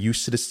very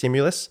used to the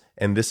stimulus,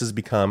 and this has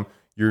become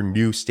your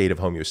new state of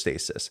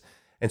homeostasis.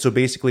 And so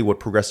basically what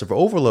progressive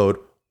overload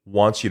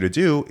wants you to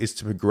do is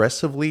to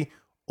progressively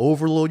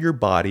overload your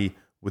body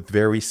with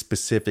very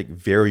specific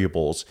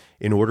variables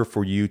in order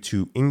for you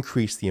to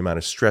increase the amount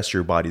of stress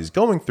your body is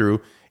going through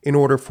in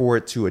order for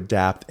it to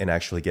adapt and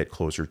actually get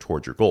closer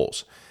towards your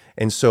goals.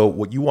 And so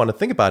what you want to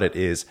think about it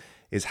is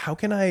how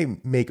can I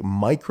make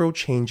micro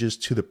changes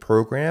to the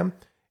program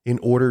in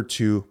order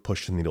to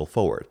push the needle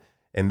forward?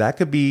 And that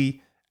could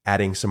be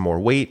adding some more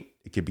weight.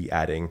 It could be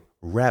adding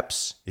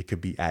reps. It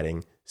could be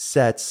adding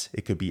sets.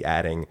 It could be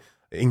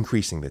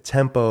increasing the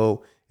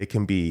tempo. It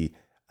can be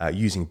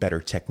using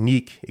better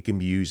technique. It can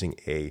be using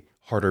a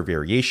harder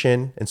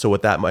variation. And so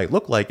what that might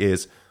look like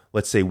is,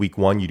 let's say week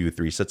 1, you do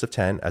 3 sets of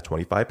 10 at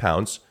 25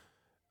 pounds.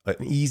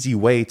 An easy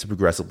way to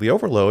progressively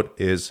overload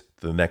is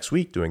the next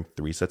week doing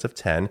 3 sets of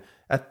 10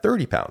 at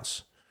 30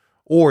 pounds.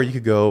 Or you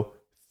could go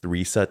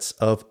 3 sets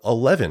of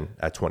 11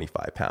 at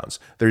 25 pounds.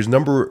 There's an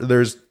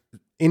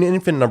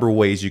infinite number of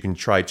ways you can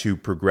try to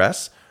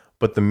progress,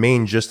 but the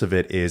main gist of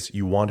it is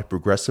you want to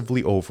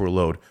progressively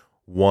overload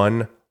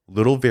one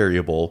little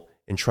variable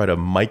and try to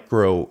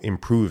micro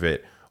improve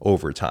it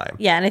over time.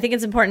 Yeah, and I think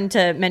it's important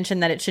to mention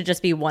that it should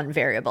just be one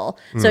variable.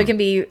 So it can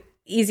be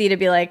easy to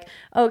be like,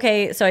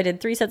 okay, so I did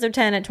 3 sets of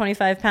 10 at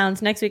 25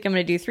 pounds. Next week, I'm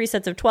going to do 3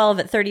 sets of 12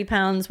 at 30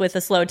 pounds with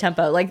a slow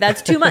tempo. Like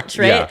that's too much,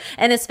 right? Yeah.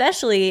 And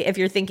especially if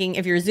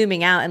you're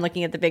zooming out and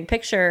looking at the big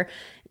picture,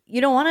 you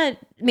don't want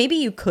to, maybe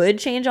you could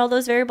change all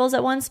those variables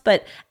at once,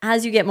 but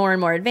as you get more and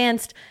more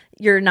advanced,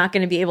 you're not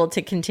going to be able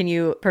to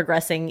continue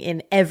progressing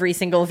in every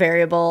single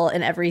variable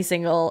in every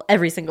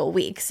single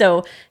week.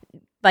 So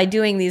by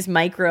doing these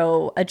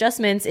micro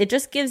adjustments, it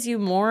just gives you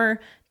more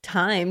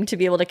time to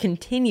be able to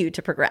continue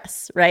to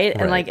progress, right?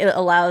 And like it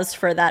allows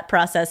for that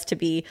process to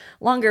be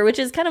longer, which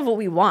is kind of what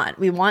we want.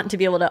 We want to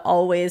be able to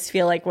always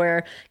feel like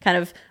we're kind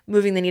of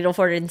moving the needle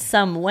forward in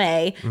some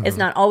way. Mm-hmm. You're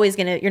not always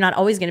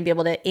going to be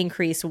able to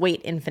increase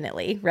weight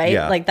infinitely, right?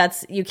 Yeah. Like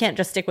you can't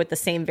just stick with the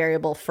same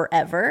variable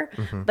forever,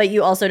 but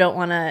you also don't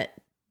want to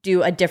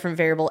do a different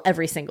variable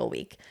every single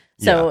week.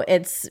 So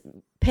it's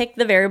pick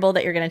the variable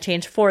that you're going to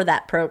change for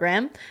that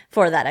program,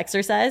 for that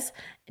exercise,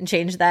 and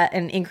change that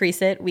and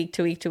increase it week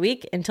to week to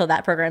week until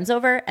that program's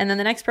over. And then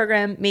the next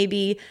program,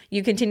 maybe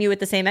you continue with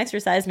the same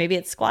exercise. Maybe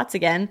it's squats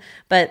again.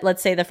 But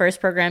let's say the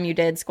first program you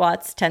did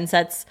squats, 10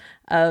 sets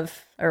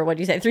of, or what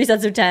do you say, 3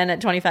 sets of 10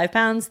 at 25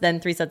 pounds, then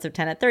 3 sets of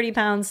 10 at 30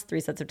 pounds, 3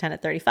 sets of 10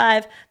 at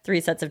 35,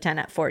 3 sets of 10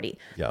 at 40.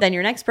 Yep. Then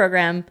your next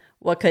program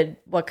what could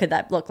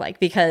that look like?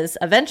 Because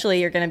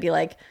eventually you're going to be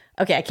like,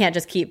 okay, I can't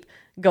just keep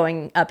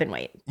going up in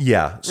weight.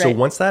 Yeah. So Right.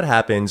 once that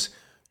happens,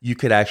 you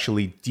could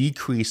actually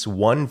decrease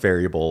one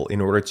variable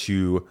in order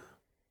to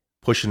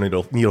push a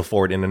needle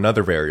forward in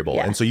another variable.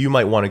 Yeah. And so you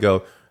might want to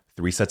go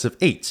 3 sets of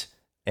 8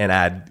 and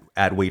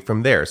add weight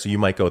from there. So you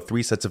might go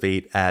 3 sets of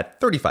 8 at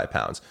 35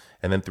 pounds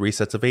and then 3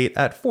 sets of 8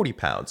 at 40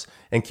 pounds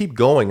and keep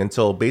going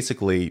until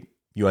basically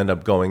you end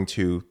up going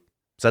to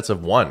sets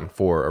of 1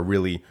 for a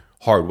really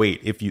hard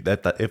weight if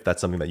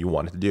that's something that you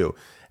wanted to do.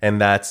 And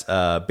that's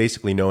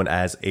basically known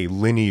as a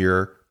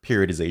linear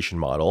periodization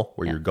model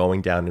where you're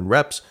going down in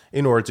reps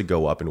in order to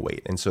go up in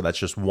weight. And so that's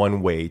just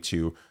one way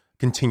to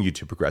continue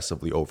to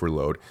progressively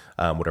overload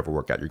whatever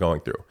workout you're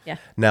going through. Yeah.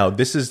 Now,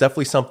 this is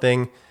definitely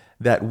something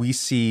that we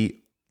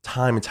see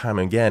time and time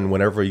again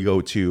whenever you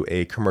go to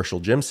a commercial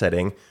gym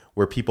setting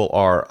where people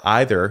are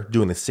either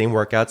doing the same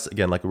workouts,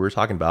 again, like we were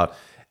talking about,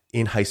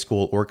 in high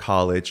school or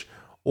college,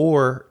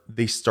 or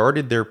they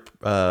started their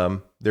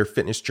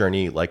fitness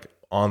journey like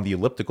on the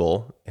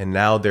elliptical, and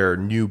now their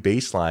new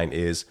baseline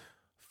is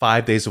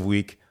 5 days a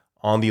week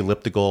on the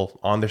elliptical,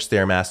 on their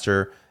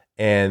Stairmaster,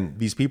 and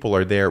these people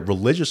are there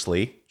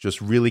religiously,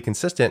 just really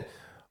consistent,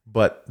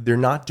 but they're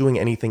not doing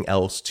anything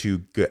else to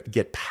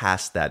get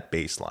past that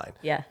baseline.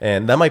 Yeah.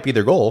 And that might be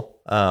their goal,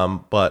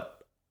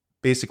 but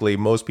basically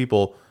most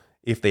people,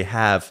 if they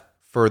have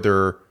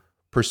further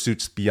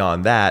pursuits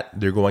beyond that,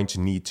 they're going to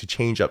need to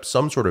change up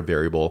some sort of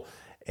variable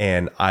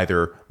and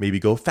either maybe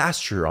go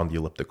faster on the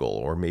elliptical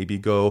or maybe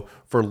go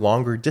for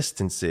longer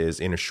distances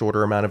in a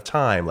shorter amount of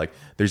time. Like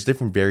there's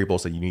different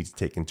variables that you need to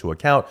take into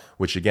account,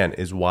 which again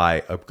is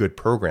why a good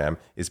program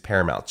is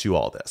paramount to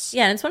all this.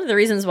 Yeah, and it's one of the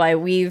reasons why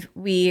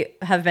we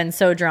have been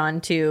so drawn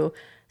to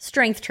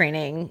strength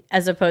training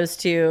as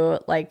opposed to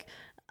like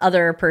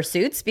other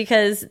pursuits,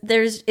 because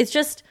there's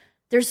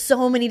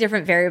so many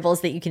different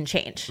variables that you can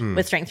change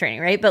with strength training,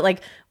 right? But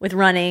like with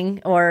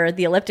running or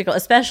the elliptical,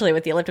 especially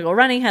with the elliptical,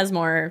 running has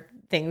more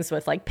things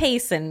with like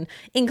pace and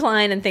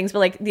incline and things, but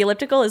like the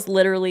elliptical is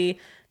literally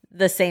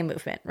the same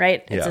movement,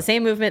 right? It's the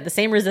same movement, the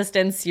same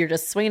resistance. You're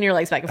just swinging your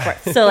legs back and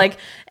forth. So like,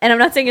 and I'm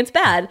not saying it's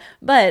bad,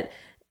 but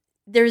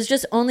there's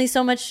just only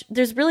so much,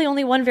 there's really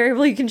only one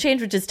variable you can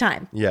change, which is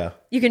time. Yeah.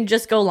 You can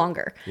just go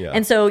longer. Yeah.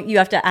 And so you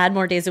have to add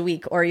more days a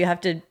week, or you have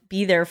to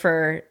be there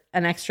for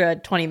an extra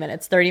 20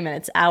 minutes, 30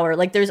 minutes, hour.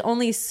 Like there's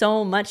only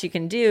so much you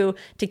can do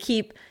to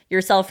keep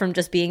yourself from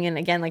just being in,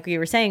 again, like we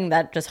were saying,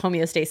 that just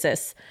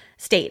homeostasis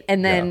state.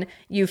 And then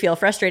you feel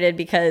frustrated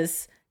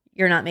because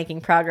you're not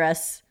making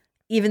progress,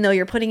 even though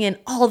you're putting in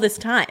all this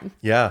time.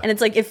 Yeah. And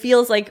it's like, it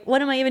feels like,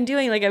 what am I even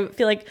doing? Like, I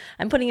feel like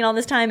I'm putting in all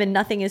this time and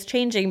nothing is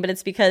changing, but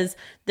it's because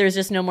there's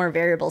just no more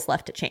variables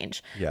left to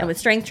change. Yeah. And with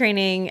strength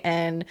training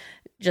and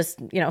just,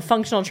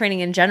 functional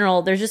training in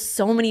general, there's just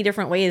so many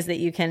different ways that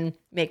you can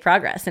make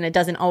progress. And it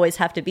doesn't always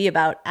have to be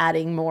about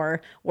adding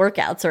more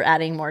workouts or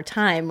adding more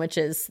time, which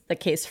is the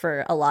case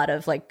for a lot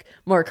of like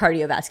more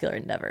cardiovascular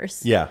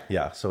endeavors. Yeah.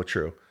 Yeah. So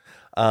true.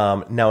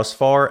 Now, as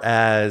far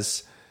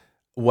as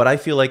what I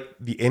feel like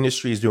the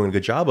industry is doing a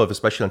good job of,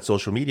 especially on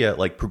social media,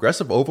 like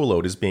progressive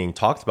overload is being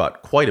talked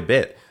about quite a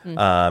bit.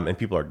 And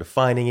people are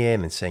defining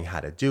it and saying how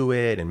to do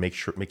it and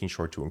making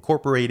sure to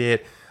incorporate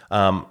it.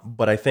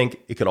 But I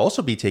think it could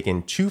also be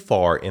taken too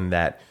far in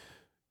that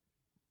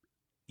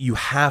you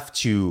have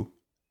to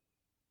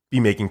be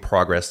making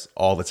progress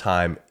all the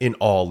time in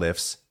all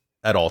lifts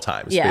at all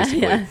times,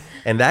 basically. Yeah.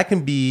 And that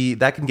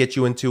can get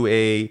you into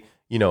a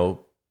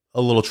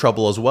little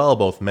trouble as well,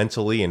 both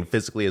mentally and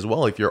physically as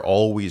well, if you're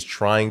always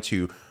trying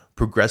to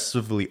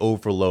progressively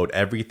overload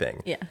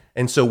everything. Yeah.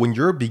 And so when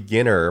you're a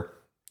beginner,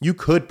 you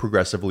could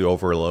progressively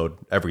overload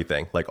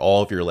everything, like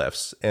all of your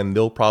lifts, and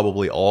they'll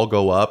probably all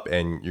go up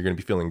and you're going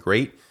to be feeling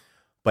great.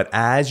 But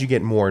as you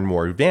get more and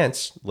more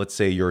advanced, let's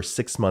say you're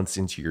 6 months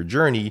into your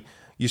journey,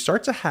 you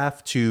start to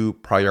have to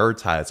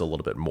prioritize a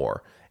little bit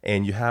more,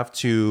 and you have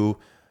to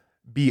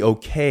be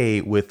okay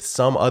with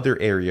some other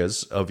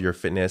areas of your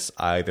fitness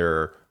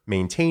either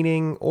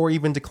maintaining or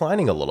even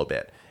declining a little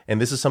bit.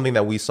 And this is something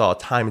that we saw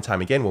time and time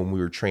again when we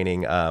were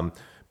training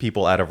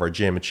people out of our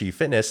gym, Achieve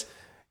Fitness.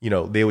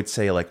 They would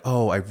say like,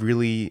 oh, I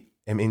really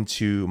am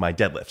into my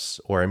deadlifts,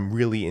 or I'm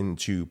really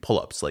into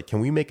pull-ups. Like, can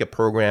we make a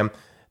program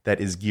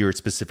that is geared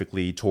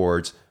specifically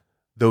towards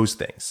those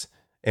things?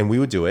 And we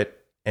would do it.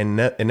 And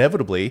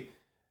inevitably,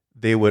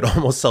 they would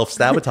almost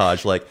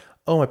self-sabotage like,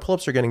 oh, my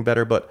pull-ups are getting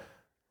better, but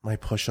my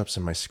push-ups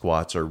and my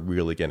squats are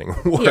really getting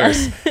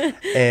worse. Yeah.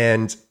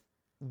 And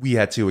we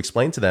had to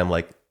explain to them,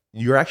 like,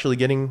 you're actually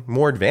getting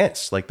more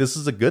advanced. Like, this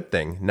is a good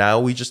thing. Now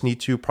we just need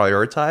to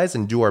prioritize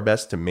and do our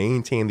best to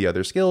maintain the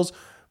other skills,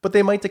 but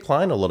they might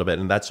decline a little bit,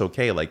 and that's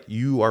okay. Like,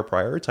 you are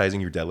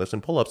prioritizing your deadlifts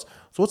and pull-ups,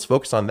 so let's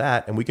focus on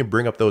that, and we can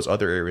bring up those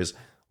other areas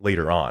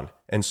later on.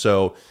 And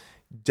so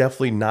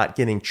definitely not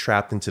getting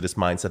trapped into this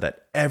mindset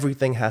that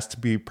everything has to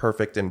be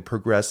perfect and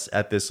progress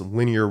at this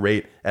linear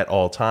rate at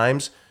all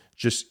times.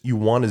 Just, you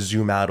want to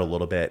zoom out a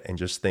little bit and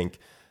just think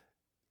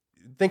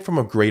from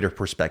a greater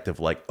perspective,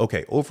 like,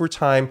 okay, over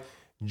time,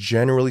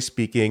 generally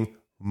speaking,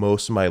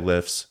 most of my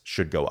lifts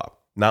should go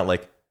up. Not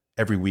like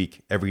every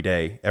week, every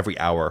day, every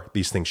hour,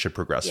 these things should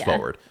progress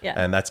forward. Yeah.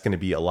 And that's going to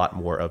be a lot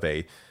more of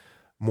a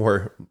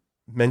more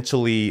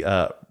mentally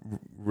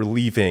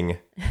relieving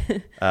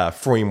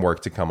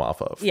framework to come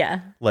off of.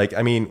 Yeah. Like,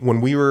 I mean,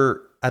 when we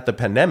were at the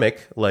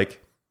pandemic,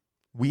 like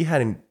we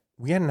hadn't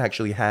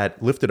actually had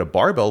lifted a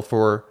barbell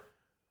for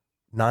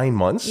 9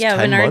 months. Yeah, 10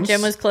 when our months.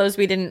 gym was closed,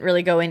 we didn't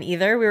really go in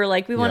either. We were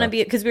like, we want to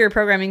be, because we were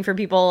programming for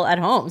people at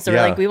home. So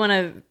we're like, we want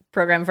to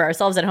program for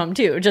ourselves at home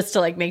too, just to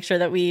like make sure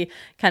that we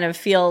kind of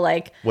feel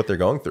like what they're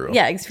going through.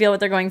 Yeah, feel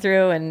what they're going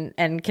through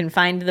and can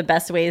find the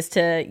best ways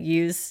to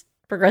use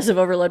progressive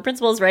overload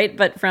principles, right?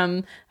 But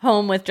from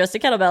home with just a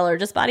kettlebell or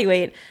just body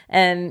weight.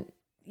 And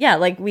yeah,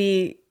 like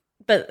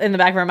but in the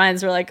back of our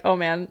minds, we're like, oh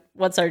man,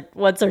 what's our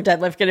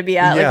deadlift going to be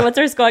at? Yeah. Like, what's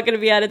our squat going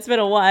to be at? It's been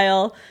a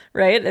while,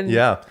 right? And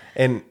yeah.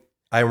 And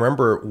I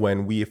remember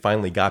when we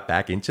finally got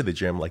back into the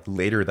gym, like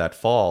later that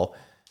fall,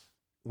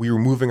 we were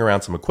moving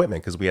around some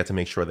equipment because we had to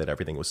make sure that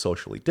everything was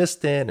socially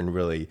distant and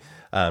really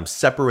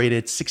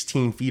separated,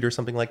 16 feet or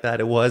something like that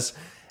it was.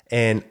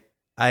 And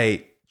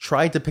I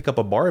tried to pick up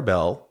a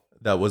barbell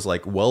that was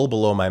like well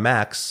below my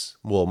max,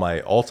 well,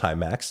 my all-time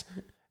max.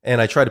 And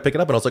I tried to pick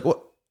it up and I was like,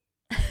 what?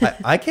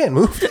 I can't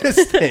move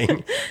this thing.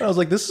 And I was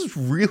like, this is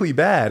really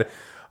bad.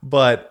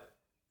 But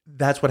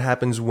that's what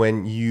happens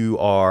when you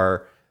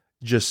are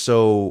just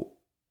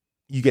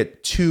you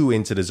get too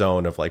into the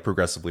zone of like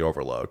progressively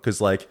overload.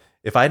 Because like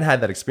if I'd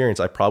had that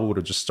experience, I probably would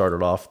have just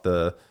started off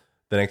the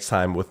next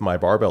time with my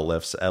barbell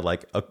lifts at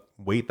like a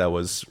weight that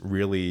was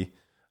really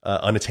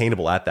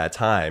unattainable at that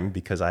time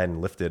because I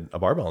hadn't lifted a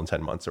barbell in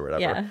 10 months or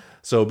whatever. Yeah.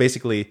 So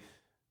basically,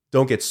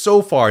 don't get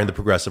so far in the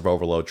progressive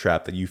overload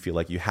trap that you feel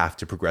like you have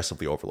to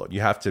progressively overload. You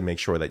have to make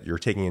sure that you're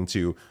taking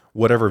into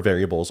whatever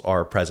variables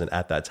are present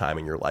at that time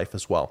in your life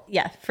as well.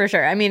 Yeah, for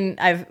sure. I mean,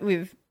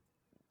 we've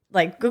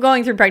like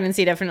going through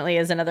pregnancy definitely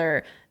is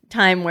another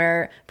time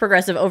where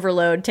progressive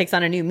overload takes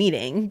on a new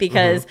meaning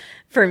because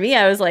for me,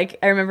 I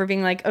remember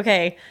being like,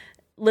 okay,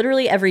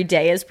 literally every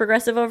day is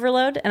progressive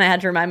overload. And I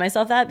had to remind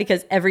myself that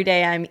because every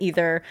day I'm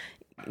either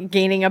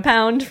gaining a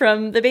pound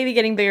from the baby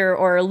getting bigger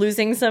or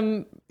losing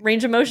some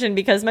range of motion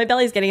because my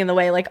belly's getting in the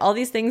way. Like all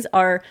these things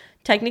are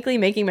technically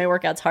making my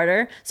workouts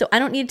harder. So I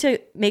don't need to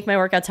make my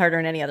workouts harder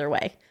in any other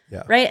way.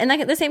 Yeah. Right.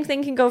 And the same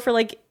thing can go for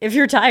like if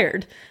you're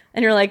tired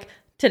and you're like,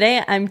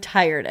 today I'm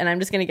tired and I'm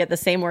just going to get the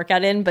same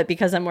workout in, but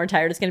because I'm more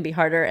tired, it's going to be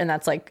harder. And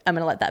that's like, I'm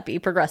going to let that be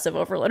progressive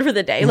overload for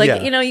the day. Like,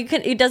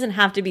 it doesn't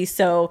have to be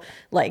so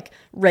like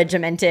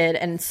regimented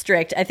and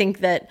strict. I think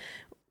that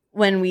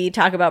when we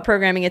talk about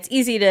programming, it's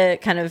easy to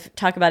kind of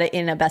talk about it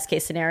in a best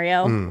case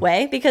scenario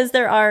way, because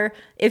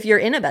if you're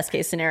in a best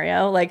case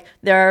scenario, like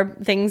there are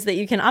things that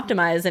you can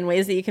optimize and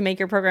ways that you can make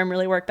your program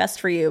really work best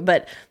for you.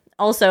 But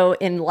also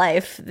in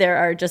life, there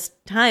are just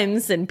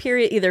times and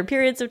either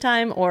periods of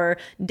time or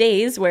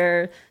days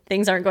where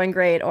things aren't going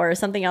great or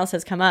something else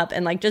has come up,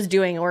 and like just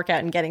doing a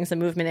workout and getting some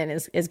movement in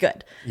is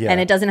good. Yeah. And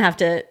it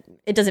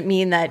doesn't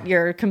mean that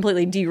you're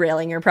completely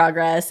derailing your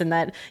progress and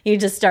that you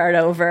just start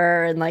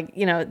over and like,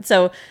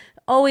 so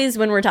always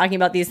when we're talking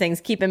about these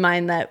things, keep in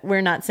mind that we're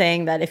not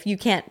saying that if you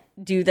can't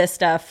do this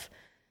stuff,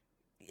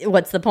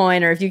 what's the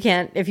point? Or if you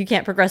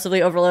can't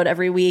progressively overload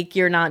every week,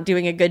 you're not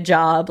doing a good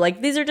job.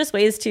 Like these are just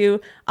ways to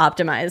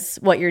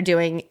optimize what you're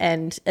doing.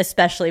 And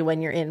especially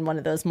when you're in one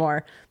of those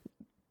more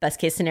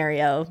best case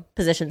scenario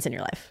positions in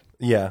your life.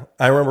 Yeah.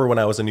 I remember when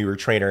I was a newer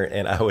trainer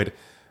and I would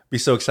be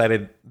so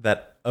excited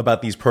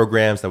about these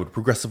programs that would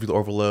progressively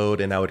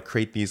overload. And I would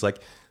create these like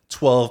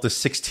 12 to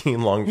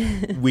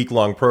 16 week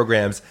long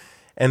programs.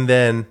 And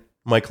then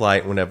my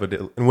client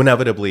would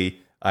inevitably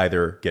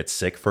either get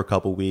sick for a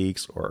couple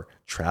weeks or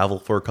travel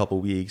for a couple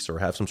weeks or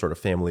have some sort of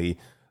family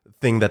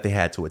thing that they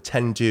had to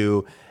attend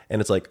to. And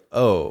it's like,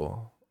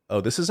 oh,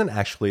 this isn't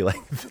actually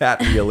like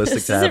that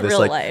realistic to have this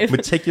like life.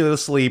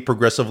 meticulously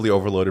progressively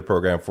overloaded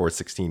program for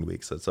 16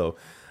 weeks. So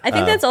I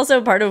think that's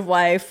also part of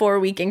why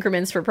 4-week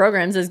increments for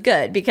programs is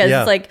good, because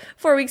it's like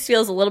 4 weeks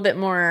feels a little bit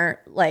more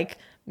like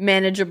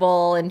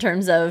manageable in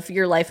terms of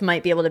your life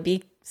might be able to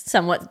be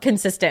somewhat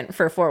consistent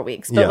for 4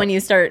 weeks. But when you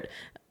start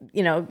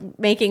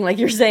making, like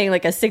you're saying,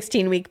 like a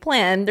 16-week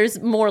plan, there's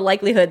more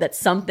likelihood that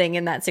something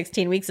in that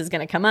 16 weeks is going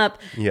to come up.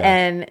 Yeah.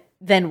 And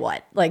then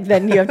what? Like,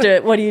 then you have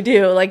to, what do you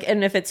do? Like,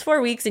 and if it's 4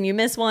 weeks and you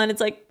miss one,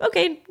 it's like,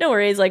 okay, no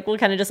worries. Like, we'll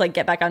kind of just like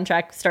get back on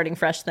track, starting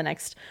fresh the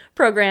next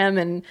program.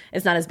 And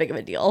it's not as big of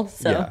a deal.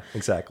 So, yeah,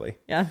 exactly.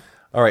 Yeah.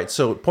 All right.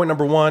 So point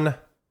number 1,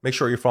 make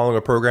sure you're following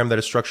a program that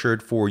is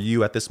structured for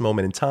you at this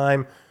moment in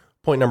time.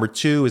 Point number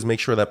 2 is make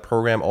sure that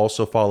program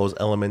also follows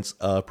elements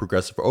of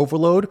progressive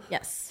overload.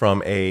 Yes.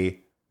 From a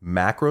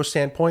macro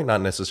standpoint,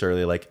 not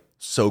necessarily like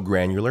so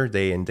granular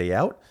day in, day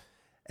out.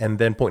 And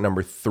then point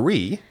number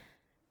 3.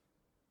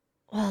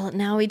 Well,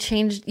 now you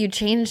changed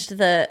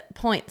the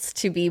points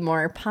to be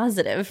more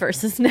positive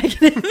versus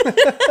negative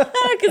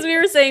because we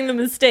were saying the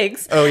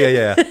mistakes. Oh,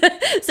 yeah.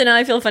 So now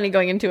I feel funny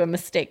going into a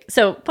mistake.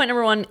 So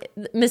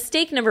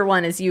mistake number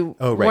one is you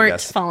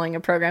weren't following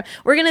a program.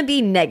 We're going to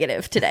be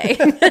negative today.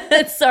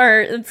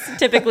 It's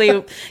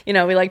typically,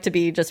 we like to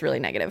be just really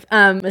negative.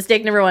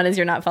 Mistake number one is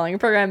you're not following a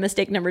program.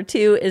 Mistake number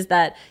two is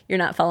that you're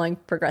not following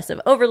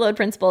progressive overload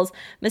principles.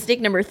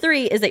 Mistake number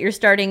three is that you're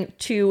starting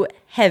too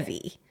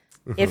heavy.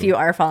 If you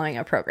are following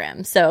a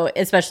program. So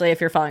especially if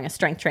you're following a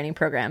strength training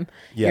program,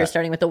 you're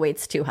starting with the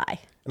weights too high.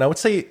 And I would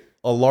say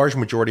a large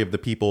majority of the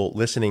people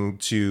listening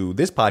to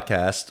this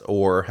podcast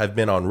or have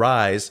been on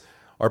Rise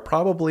are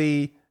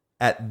probably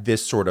at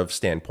this sort of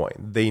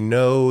standpoint. They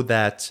know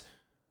that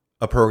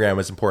a program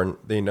is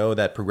important. They know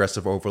that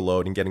progressive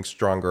overload and getting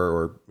stronger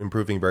or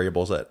improving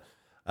variables at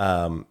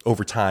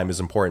over time is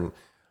important.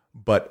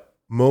 But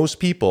most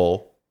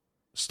people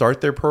start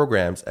their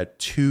programs at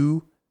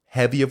too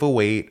heavy of a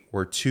weight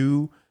or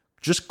too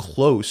just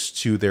close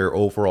to their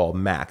overall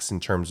max in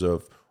terms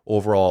of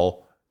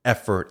overall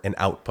effort and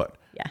output.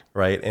 Yeah.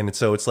 Right. And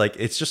so it's like,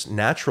 it's just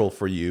natural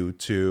for you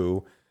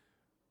to,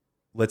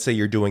 let's say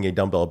you're doing a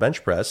dumbbell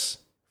bench press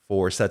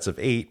for sets of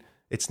 8.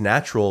 It's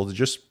natural to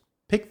just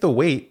pick the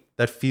weight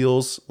that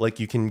feels like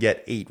you can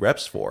get 8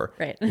 reps for.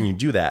 Right. And you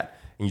do that.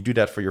 And you do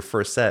that for your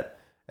first set.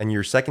 And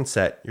your second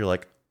set, you're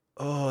like,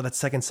 oh, that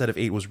second set of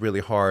 8 was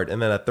really hard.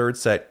 And then a third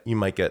set, you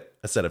might get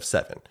a set of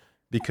 7.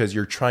 Because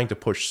you're trying to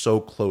push so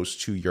close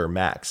to your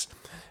max.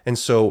 And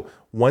so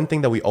one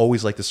thing that we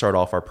always like to start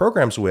off our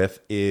programs with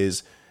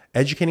is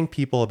educating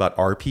people about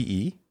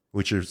RPE,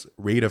 which is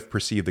rate of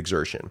perceived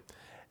exertion.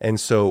 And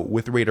so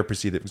with rate of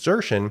perceived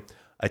exertion,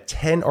 a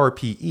 10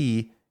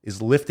 RPE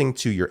is lifting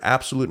to your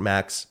absolute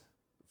max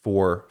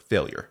for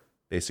failure,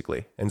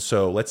 basically. And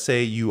so let's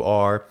say you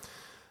are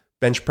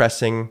bench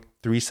pressing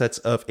 3 sets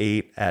of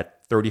 8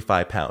 at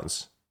 35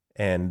 pounds.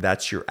 And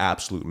that's your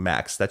absolute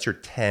max. That's your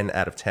 10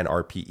 out of 10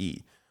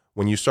 RPE.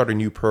 When you start a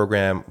new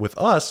program with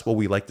us, what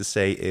we like to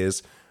say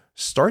is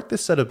start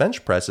this set of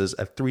bench presses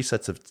at 3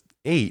 sets of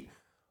 8,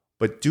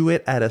 but do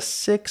it at a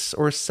 6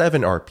 or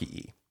 7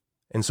 RPE.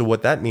 And so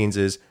what that means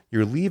is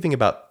you're leaving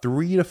about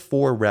 3 to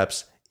 4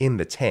 reps in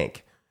the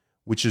tank,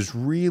 which is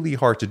really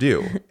hard to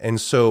do.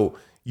 And so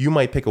you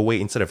might pick a weight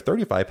instead of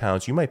 35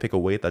 pounds, you might pick a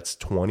weight that's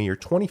 20 or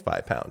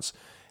 25 pounds.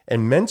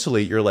 And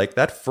mentally, you're like,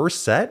 that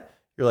first set,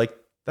 you're like,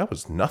 that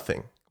was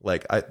nothing.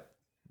 Like,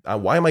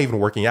 why am I even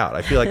working out?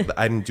 I feel like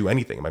I didn't do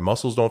anything. My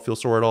muscles don't feel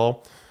sore at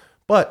all.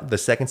 But the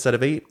second set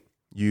of 8,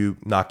 you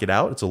knock it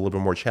out. It's a little bit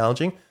more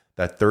challenging.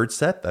 That third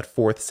set, that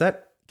fourth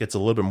set gets a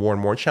little bit more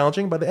and more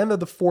challenging. By the end of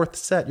the fourth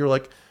set, you're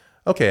like,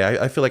 okay,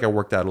 I feel like I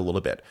worked out a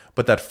little bit.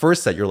 But that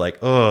first set, you're like,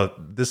 oh,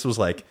 this was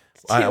like,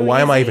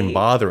 why am I even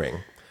bothering?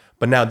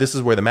 But now this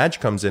is where the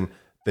magic comes in.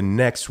 The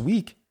next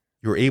week,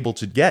 you're able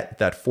to get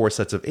that 4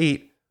 sets of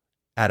 8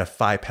 at a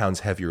 5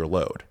 pounds heavier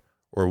load,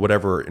 or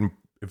whatever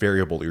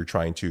variable you're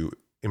trying to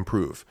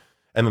improve.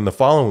 And then the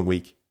following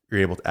week, you're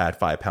able to add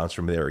 5 pounds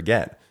from there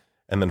again.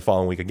 And then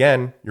following week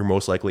again, you're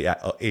most likely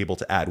able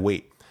to add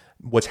weight.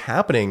 What's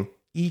happening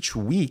each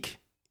week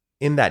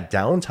in that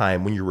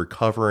downtime when you're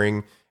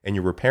recovering and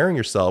you're repairing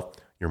yourself,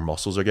 your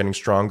muscles are getting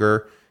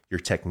stronger, your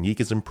technique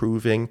is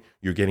improving,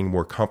 you're getting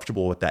more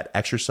comfortable with that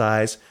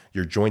exercise,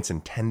 your joints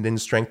and tendon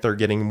strength are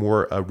getting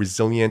more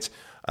resilient,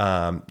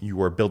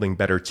 you are building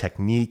better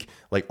technique.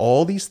 Like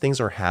all these things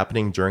are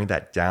happening during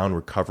that down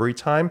recovery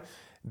time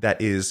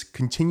that is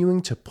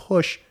continuing to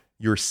push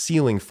your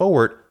ceiling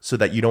forward so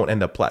that you don't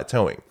end up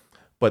plateauing.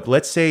 But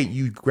let's say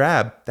you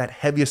grab that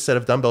heaviest set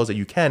of dumbbells that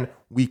you can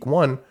week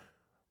 1.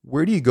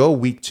 Where do you go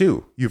week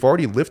 2? You've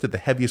already lifted the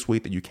heaviest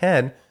weight that you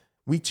can.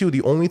 Week 2,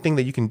 the only thing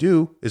that you can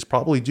do is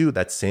probably do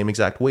that same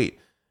exact weight.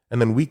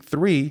 And then week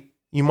 3,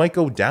 you might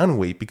go down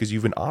weight because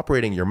you've been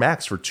operating your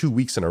max for 2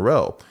 weeks in a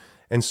row.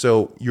 And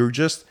so you're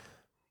just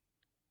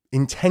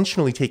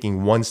intentionally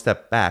taking 1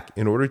 step back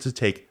in order to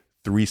take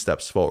 3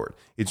 steps forward.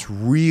 It's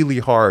really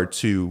hard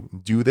to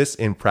do this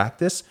in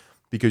practice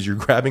because you're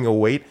grabbing a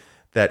weight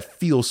that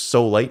feels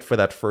so light for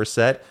that first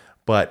set,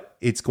 but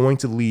it's going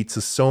to lead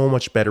to so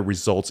much better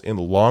results in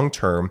the long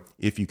term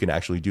if you can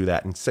actually do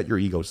that and set your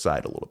ego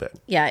aside a little bit.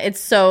 Yeah, it's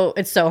so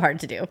hard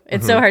to do.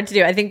 It's so hard to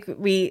do. I think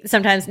we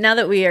sometimes, now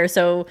that we are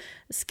so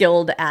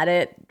skilled at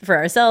it for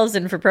ourselves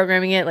and for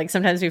programming it, like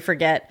sometimes we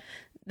forget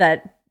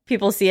that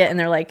people see it and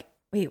they're like,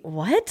 wait,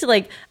 what?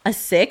 Like a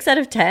 6 out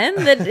of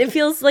 10? That it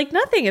feels like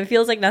nothing. It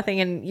feels like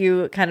nothing. And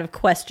you kind of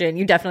question,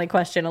 you definitely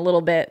question a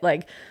little bit,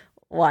 like,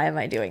 why am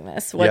I doing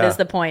this? What is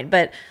the point?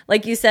 But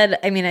like you said,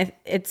 I mean,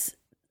 it's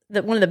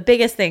one of the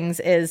biggest things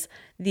is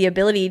the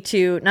ability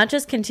to not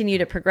just continue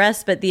to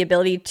progress, but the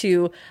ability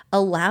to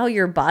allow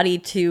your body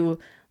to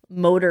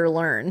motor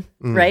learn,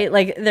 right?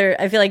 Like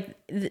I feel like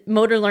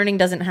motor learning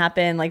doesn't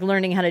happen, like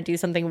learning how to do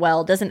something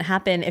well doesn't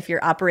happen if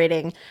you're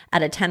operating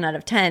at a 10 out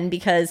of 10,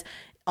 because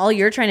all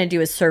you're trying to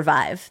do is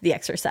survive the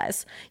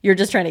exercise. You're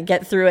just trying to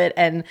get through it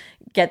and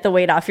get the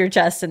weight off your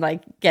chest and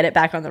like get it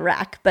back on the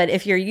rack. But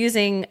if you're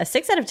using a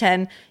 6 out of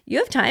 10, you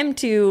have time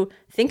to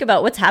think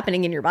about what's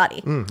happening in your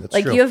body.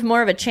 Like true. you have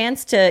more of a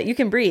chance to, you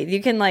can breathe.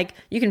 You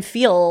can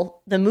feel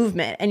the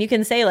movement, and you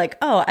can say like,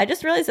 oh, I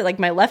just realized that like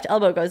my left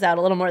elbow goes out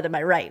a little more than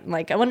my right.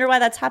 Like, I wonder why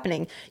that's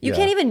happening. You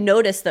can't even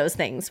notice those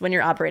things when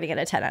you're operating at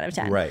a 10 out of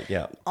 10. Right.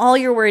 Yeah. All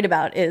you're worried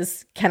about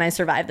is, can I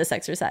survive this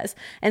exercise?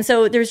 And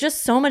so there's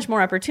just so much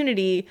more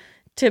opportunity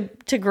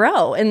to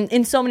grow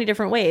in so many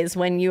different ways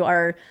when you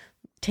are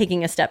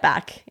taking a step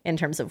back in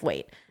terms of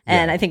weight.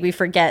 And I think we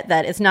forget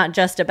that it's not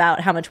just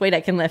about how much weight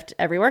I can lift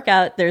every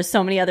workout. There's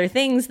so many other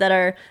things that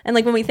are, and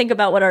like when we think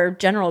about what our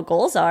general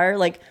goals are,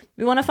 like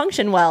we want to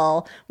function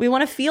well, we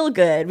want to feel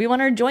good, we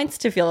want our joints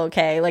to feel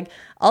okay. Like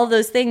all of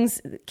those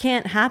things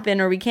can't happen,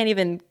 or we can't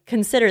even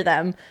consider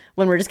them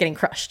when we're just getting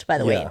crushed by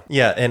the weight.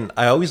 Yeah. And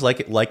I always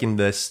liken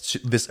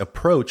this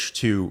approach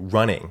to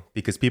running,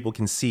 because people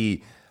can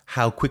see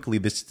how quickly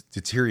this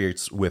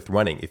deteriorates with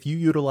running. If you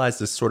utilize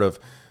this sort of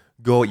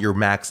go at your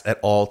max at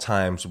all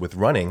times with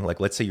running, like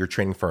let's say you're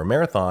training for a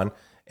marathon,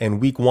 and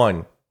week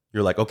 1,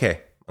 you're like,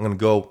 okay, I'm going to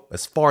go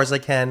as far as I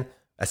can,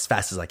 as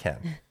fast as I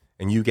can.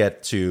 And you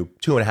get to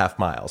 2.5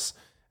 miles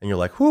and you're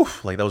like, whew,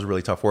 like that was a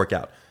really tough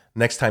workout.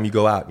 Next time you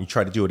go out and you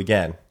try to do it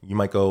again, you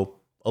might go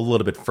a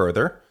little bit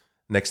further.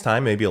 Next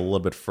time, maybe a little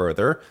bit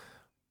further.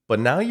 But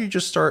now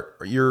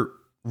you're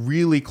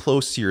really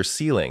close to your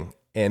ceiling.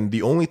 And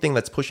the only thing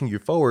that's pushing you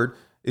forward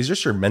is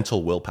just your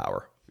mental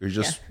willpower. You're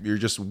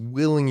just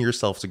willing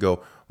yourself to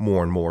go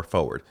more and more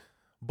forward.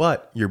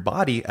 But your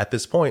body at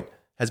this point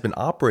has been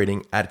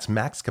operating at its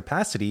max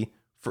capacity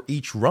for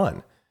each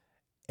run.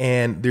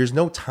 And there's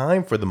no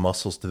time for the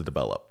muscles to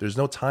develop. There's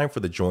no time for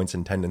the joints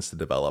and tendons to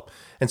develop.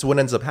 And so what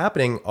ends up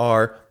happening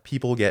are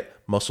people get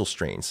muscle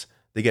strains.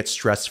 They get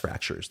stress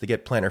fractures. They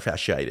get plantar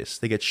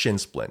fasciitis. They get shin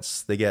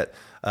splints. They get,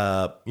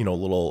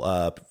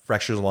 little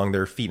fractures along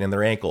their feet and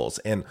their ankles.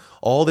 And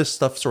all this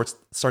stuff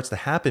starts to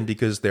happen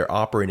because they're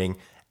operating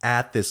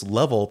at this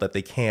level that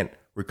they can't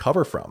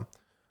recover from.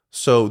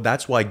 So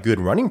that's why good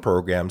running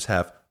programs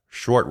have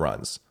short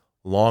runs,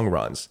 long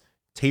runs,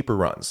 taper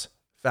runs,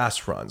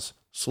 fast runs,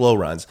 slow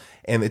runs.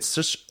 And it's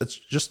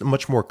just a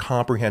much more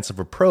comprehensive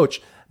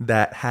approach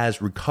that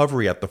has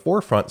recovery at the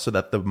forefront, so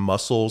that the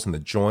muscles and the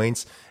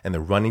joints and the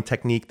running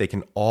technique, they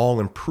can all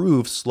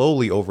improve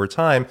slowly over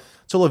time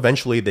till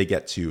eventually they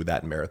get to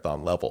that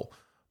marathon level.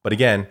 But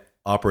again,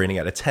 operating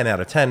at a 10 out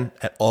of 10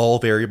 at all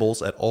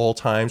variables at all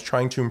times,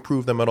 trying to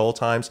improve them at all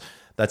times,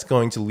 that's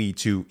going to lead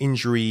to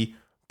injury,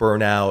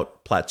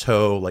 burnout,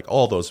 plateau, like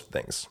all those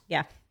things.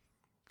 Yeah.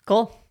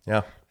 Cool.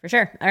 Yeah. For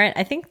sure. All right.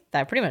 I think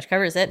that pretty much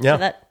covers it. Yeah. For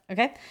that.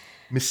 Okay.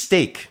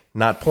 Mistake,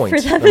 not point. For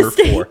that Number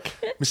mistake. 4.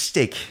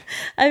 Mistake.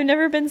 I've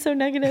never been so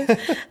negative.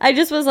 I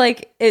just was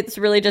like, it's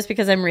really just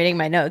because I'm reading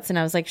my notes, and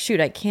I was like,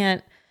 shoot, I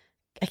can't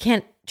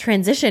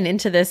transition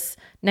into this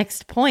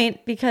next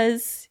point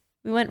because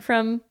we went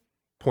from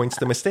Points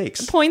to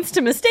mistakes. points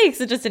to mistakes.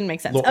 It just didn't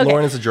make sense. Okay.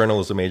 Lauren is a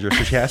journalism major,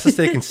 so she has to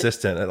stay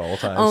consistent at all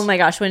times. Oh my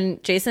gosh,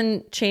 when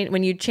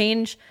you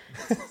change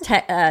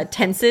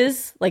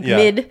tenses like Yeah.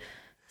 mid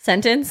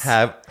sentence,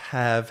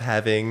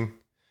 having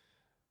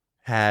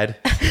had.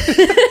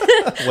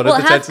 What well,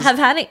 are the tenses?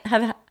 having.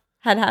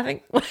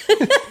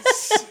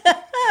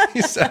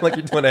 You sound like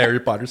you're doing a Harry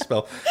Potter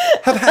spell.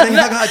 Have having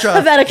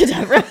Avada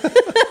Kedavra.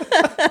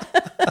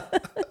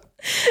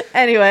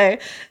 Anyway,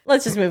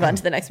 let's just move on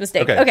to the next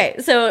mistake. Okay,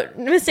 so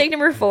mistake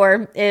number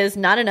 4 is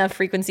not enough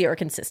frequency or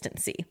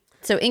consistency.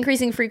 So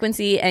increasing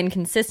frequency and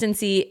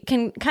consistency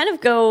can kind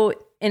of go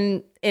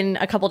in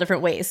a couple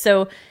different ways.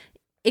 So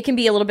it can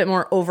be a little bit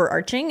more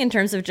overarching in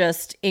terms of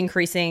just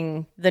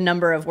increasing the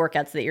number of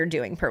workouts that you're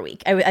doing per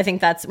week. I think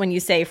that's when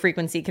you say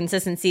frequency,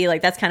 consistency,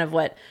 like that's kind of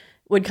what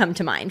would come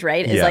to mind,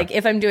 right? Is like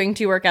if I'm doing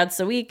 2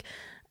 workouts a week,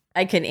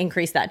 I can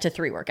increase that to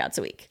 3 workouts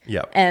a week.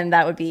 Yeah. And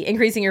that would be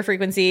increasing your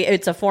frequency.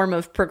 It's a form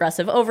of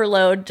progressive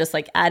overload, just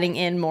like adding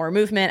in more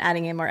movement,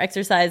 adding in more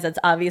exercise. That's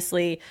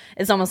obviously,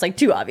 it's almost like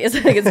too obvious.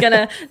 Like it's going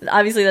to,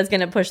 obviously that's going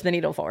to push the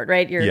needle forward,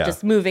 right? You're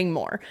just moving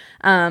more.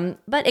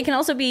 But it can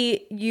also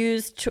be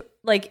used to,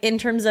 like in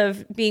terms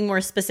of being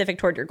more specific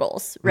toward your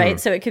goals, right?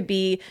 So it could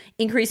be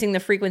increasing the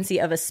frequency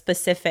of a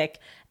specific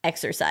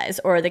exercise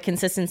or the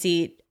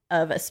consistency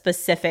of a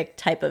specific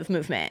type of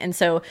movement. And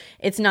so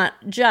it's not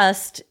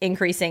just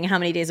increasing how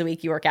many days a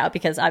week you work out,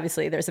 because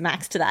obviously there's a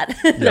max to that.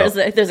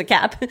 There's a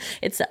cap.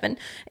 It's 7.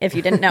 If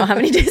you didn't know how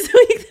many days a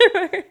week there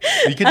were.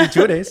 You could do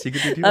 2 days. You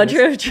could do 2 days.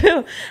 Oh,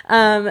 true.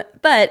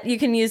 But you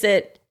can use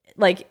it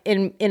like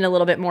in a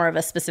little bit more of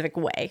a specific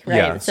way, right?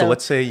 Yeah. So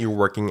let's say you're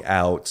working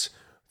out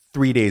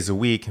 3 days a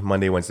week,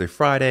 Monday, Wednesday,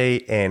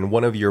 Friday, and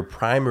one of your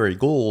primary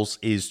goals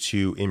is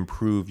to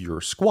improve your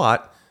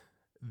squat.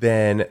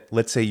 Then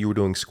let's say you were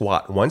doing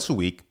squat once a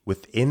week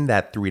within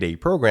that 3-day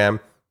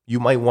program, you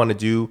might want to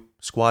do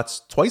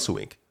squats twice a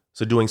week.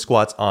 So doing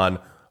squats on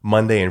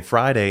Monday and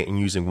Friday and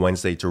using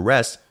Wednesday to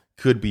rest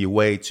could be a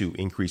way to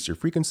increase your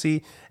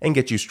frequency and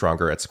get you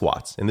stronger at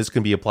squats. And this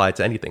can be applied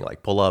to anything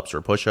like pull-ups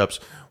or push-ups,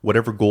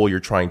 whatever goal you're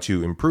trying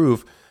to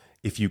improve.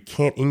 If you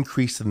can't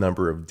increase the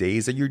number of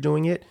days that you're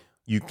doing it,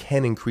 you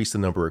can increase the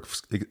number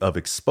of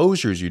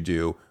exposures you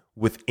do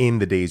within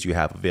the days you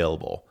have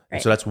available. Right.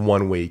 And so that's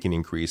one way you can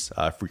increase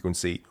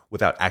frequency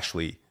without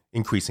actually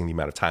increasing the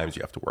amount of times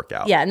you have to work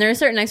out. Yeah, and there are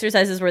certain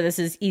exercises where this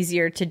is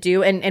easier to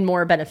do and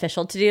more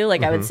beneficial to do.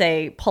 Like I would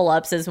say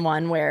pull-ups is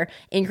one where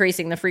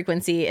increasing the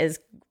frequency is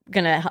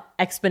going to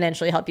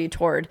exponentially help you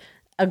toward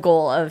a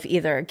goal of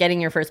either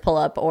getting your first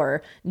pull-up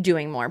or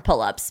doing more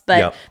pull-ups.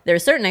 But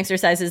there's certain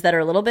exercises that are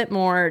a little bit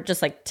more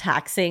just like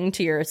taxing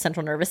to your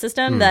central nervous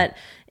system that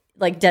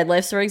like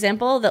deadlifts, for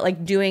example, that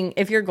like doing,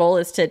 if your goal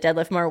is to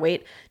deadlift more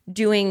weight,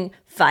 doing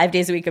 5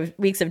 days a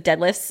weeks of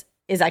deadlifts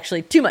is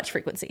actually too much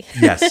frequency.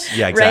 Yes.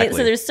 Yeah, exactly. Right.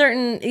 So there's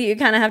certain, you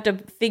kind of have to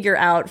figure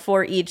out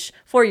for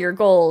your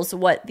goals,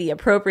 what the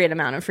appropriate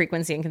amount of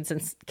frequency and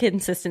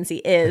consistency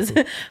is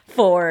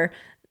for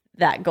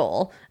that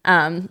goal.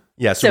 So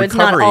it's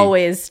not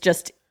always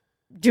just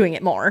doing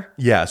it more.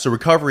 Yeah. So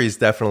recovery is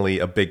definitely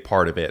a big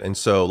part of it. And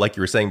so like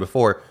you were saying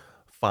before,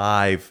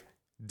 5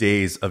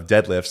 days of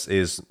deadlifts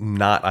is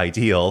not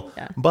ideal,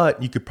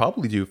 but you could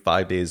probably do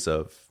 5 days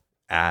of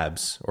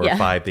abs or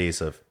 5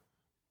 days of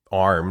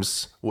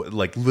arms,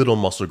 like little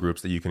muscle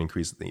groups that you can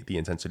increase the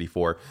intensity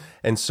for.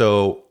 And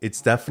so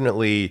it's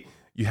definitely,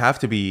 you have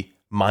to be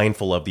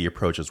mindful of the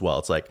approach as well.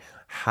 It's like,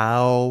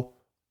 how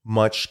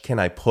much can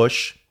I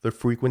push the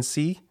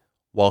frequency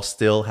while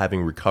still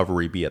having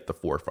recovery be at the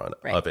forefront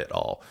of it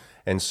all?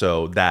 And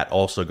so that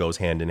also goes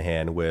hand in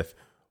hand with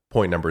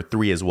point number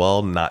 3 as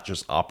well, not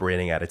just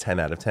operating at a 10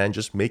 out of 10,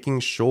 just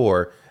making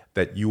sure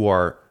that you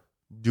are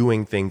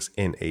doing things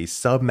in a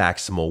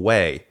sub-maximal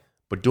way,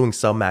 but doing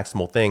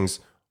sub-maximal things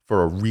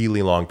for a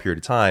really long period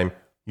of time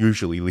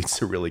usually leads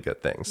to really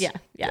good things.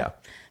 Yeah.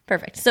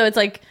 Perfect. So it's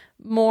like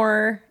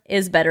more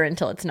is better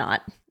until it's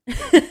not.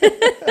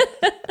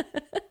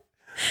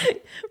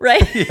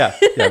 Right? Yeah,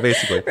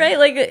 basically. Right?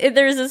 Like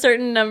there's a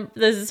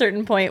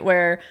certain point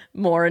where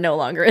more no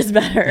longer is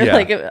better. Yeah.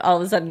 Like all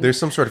of a sudden there's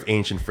some sort of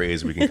ancient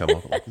phrase we can come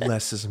up with.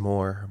 Less is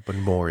more, but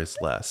more is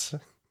less.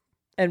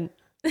 And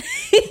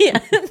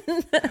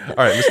all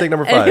right, mistake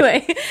number 5.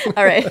 Anyway,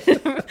 all right.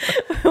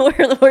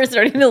 we're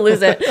starting to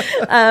lose it.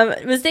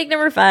 Mistake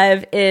number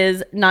 5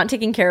 is not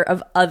taking care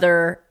of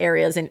other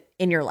areas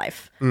in your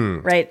life.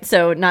 Right?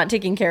 So not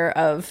taking care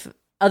of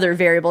other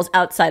variables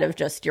outside of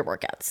just your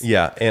workouts.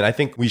 Yeah. And I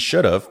think we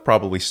should have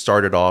probably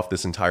started off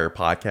this entire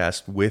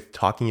podcast with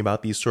talking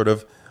about these sort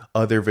of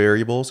other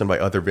variables. And by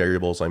other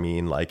variables, I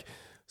mean like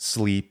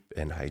sleep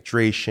and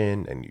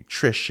hydration and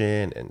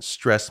nutrition and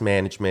stress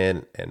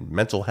management and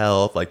mental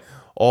health. Like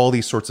all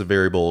these sorts of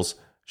variables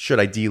should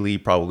ideally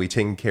probably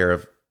taken care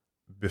of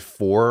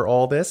before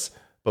all this.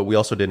 But we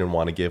also didn't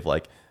want to give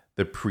like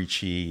the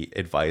preachy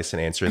advice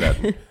and answer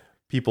that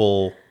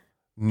people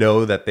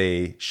know that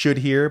they should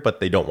hear,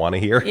 but they don't want to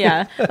hear.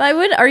 Yeah. But I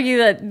would argue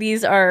that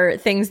these are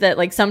things that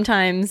like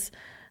sometimes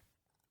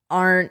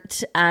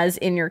aren't as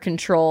in your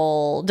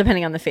control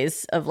depending on the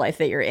phase of life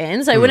that you're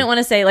in. So I wouldn't want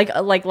to say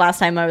like last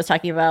time I was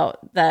talking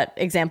about that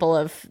example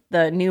of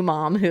the new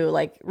mom who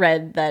like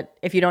read that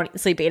if you don't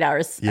sleep 8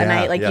 hours a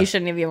night, like you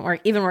shouldn't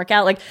even work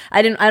out. Like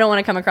I don't want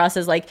to come across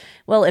as like,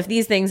 well, if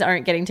these things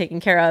aren't getting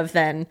taken care of,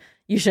 then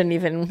you shouldn't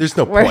even There's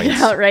no work point.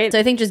 out, right? So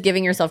I think just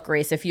giving yourself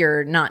grace if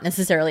you're not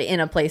necessarily in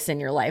a place in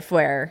your life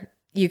where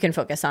you can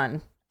focus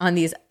on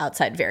these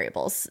outside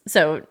variables.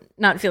 So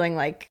not feeling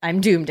like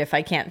I'm doomed if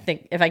I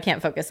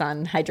can't focus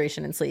on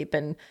hydration and sleep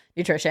and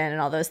nutrition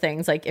and all those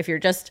things. Like if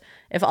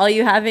all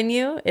you have in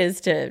you is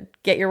to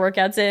get your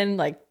workouts in,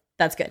 like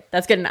that's good.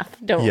 That's good enough.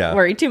 Don't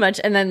worry too much.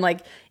 And then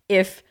like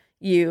if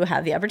you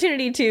have the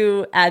opportunity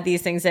to add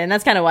these things in,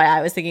 that's kind of why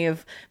I was thinking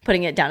of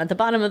putting it down at the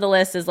bottom of the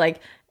list, is like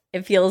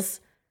it feels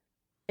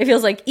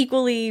like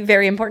equally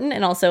very important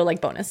and also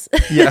like bonus.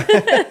 Yeah.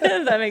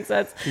 If that makes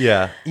sense.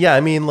 Yeah.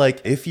 I mean, like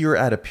if you're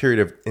at a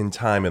period in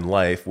time in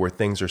life where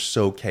things are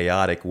so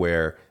chaotic,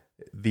 where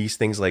these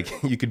things like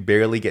you could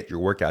barely get your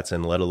workouts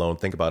in, let alone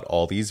think about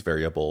all these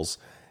variables,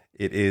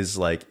 it is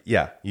like,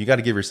 you got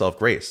to give yourself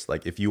grace.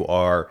 Like if you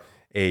are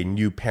a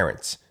new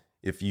parent,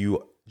 if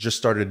you just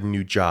started a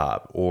new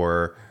job,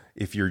 or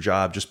if your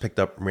job just picked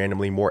up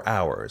randomly more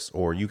hours,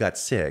 or you got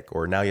sick,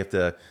 or now you have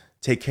to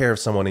take care of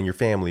someone in your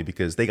family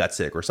because they got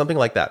sick or something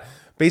like that.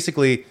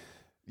 Basically,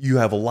 you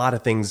have a lot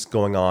of things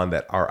going on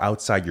that are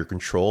outside your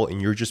control,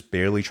 and you're just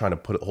barely trying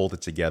to hold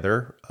it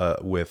together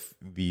with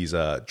these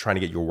trying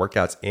to get your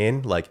workouts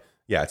in. Like,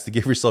 it's to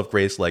give yourself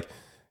grace. Like,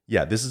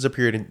 this is a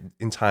period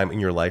in time in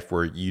your life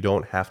where you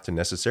don't have to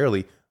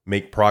necessarily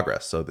make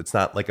progress. So it's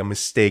not like a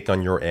mistake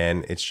on your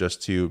end. It's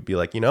just to be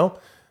like,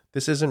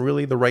 this isn't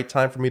really the right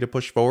time for me to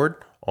push forward.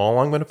 All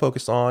I'm going to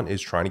focus on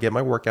is trying to get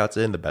my workouts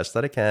in the best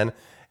that I can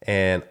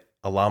and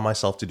allow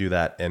myself to do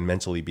that and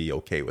mentally be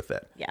okay with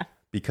it. Yeah.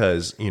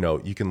 Because,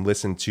 you can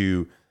listen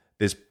to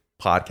this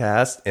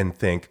podcast and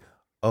think,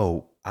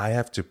 oh, I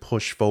have to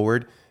push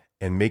forward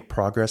and make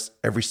progress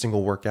every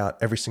single workout,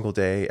 every single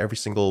day, every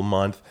single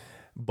month.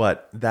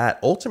 but that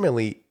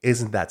ultimately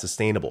isn't that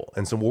sustainable.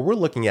 And so what we're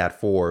looking at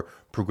for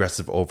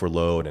progressive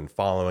overload and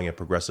following a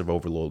progressive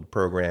overload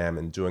program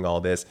and doing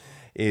all this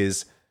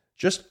is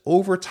just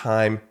over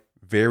time,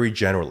 very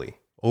generally,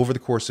 over the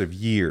course of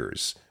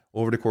years,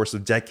 over the course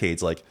of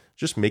decades, like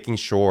just making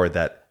sure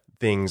that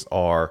things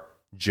are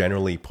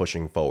generally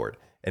pushing forward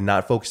and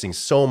not focusing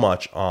so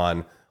much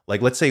on,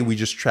 like, let's say we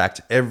just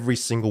tracked every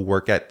single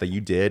workout that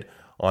you did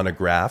on a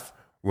graph.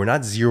 We're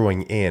not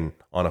zeroing in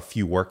on a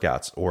few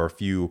workouts or a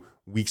few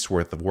weeks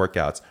worth of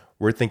workouts.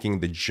 We're thinking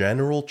the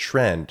general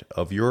trend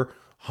of your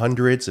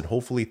hundreds and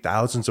hopefully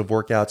thousands of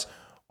workouts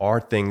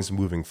are things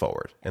moving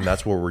forward. And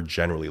that's what we're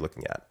generally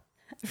looking at.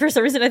 For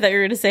some reason, I thought you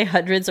were going to say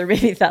hundreds or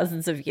maybe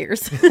thousands of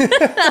years.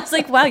 I was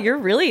like, wow, you're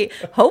really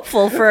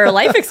hopeful for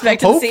life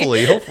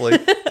expectancy. Hopefully,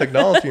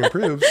 technology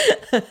improves.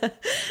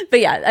 But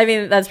yeah, I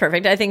mean, that's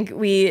perfect. I think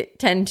we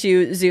tend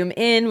to zoom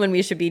in when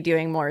we should be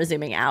doing more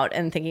zooming out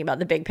and thinking about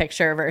the big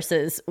picture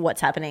versus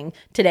what's happening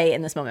today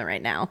in this moment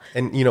right now.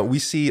 And, we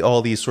see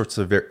all these sorts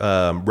of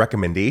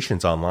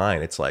recommendations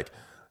online. It's like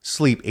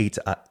sleep 8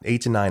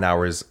 to 9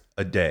 hours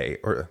a day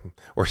or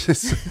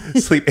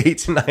sleep 8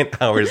 to 9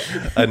 hours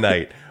a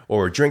night,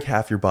 or drink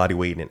half your body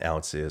weight in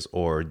ounces,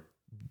 or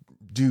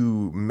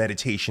do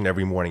meditation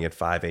every morning at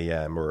 5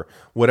 a.m. or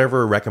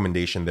whatever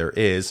recommendation there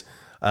is.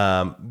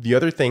 The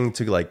other thing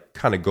to like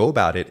kind of go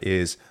about it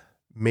is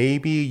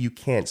maybe you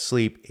can't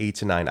sleep 8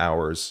 to 9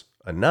 hours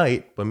a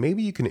night, but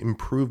maybe you can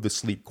improve the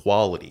sleep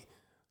quality.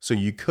 So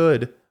you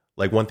could,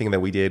 like, one thing that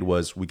we did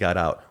was we got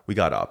out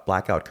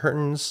blackout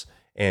curtains,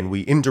 and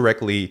we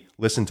indirectly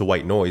listened to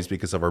white noise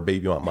because of our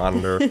baby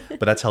monitor,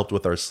 but that's helped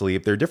with our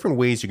sleep. There are different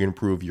ways you can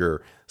improve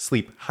your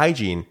sleep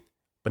hygiene,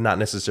 but not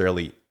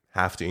necessarily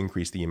have to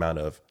increase the amount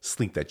of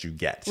sleep that you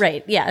get.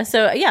 Right. Yeah.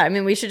 So yeah, I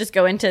mean, we should just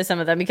go into some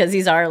of them because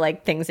these are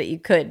like things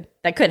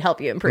that could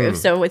help you improve.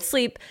 So with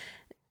sleep,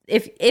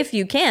 if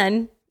you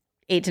can,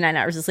 8 to 9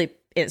 hours of sleep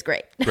is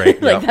great.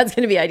 Great. Like that's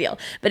going to be ideal.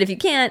 But if you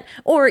can't,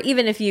 or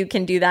even if you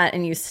can do that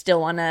and you still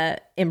want to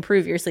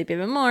improve your sleep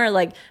even more,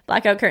 like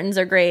blackout curtains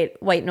are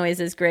great. White noise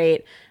is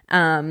great.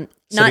 Setting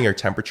your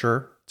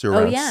temperature to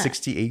around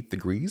 68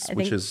 degrees,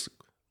 which is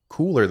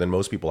cooler than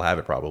most people have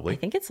it probably. I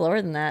think it's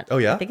lower than that. Oh,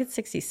 yeah? I think it's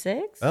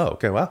 66. Oh,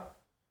 okay. Wow.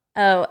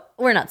 Oh,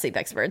 we're not sleep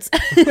experts.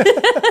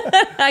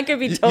 I could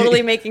be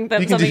totally making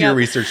them something up. You can do your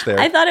research there.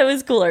 I thought it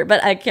was cooler,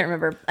 but I can't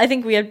remember. I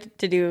think we have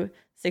to do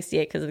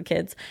 68 because of the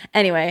kids.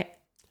 Anyway,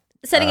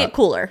 setting it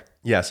cooler.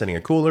 Yeah, setting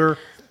it cooler.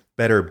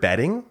 Better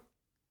bedding.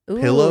 Ooh,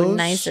 pillows.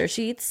 Nicer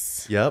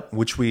sheets. Yep,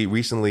 which we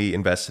recently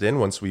invested in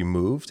once we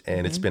moved,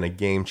 and it's been a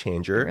game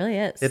changer. It really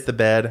is. Hit the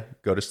bed,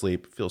 go to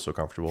sleep, feels so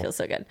comfortable. Feels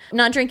so good.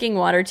 Not drinking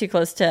water too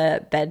close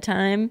to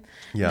bedtime.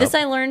 Yep. This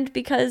I learned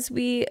because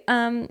we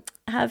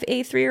have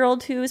a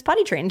 3-year-old who is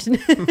potty trained. And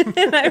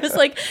it was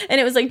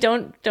like,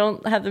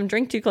 don't have them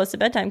drink too close to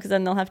bedtime because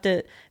then they'll have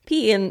to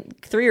pee. And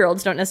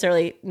 3-year-olds don't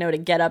necessarily know to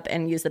get up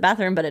and use the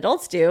bathroom, but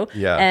adults do.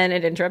 Yeah. And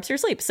it interrupts your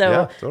sleep.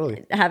 So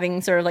totally.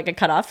 Having sort of like a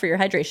cutoff for your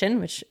hydration,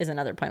 which is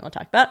another point we'll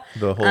talk about.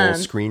 The whole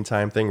screen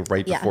time thing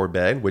right before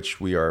bed, which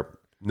we are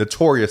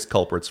notorious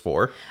culprits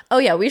for. Oh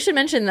yeah, we should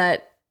mention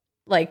that,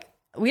 like,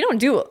 we don't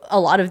do a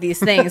lot of these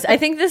things. I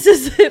think this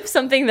is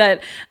something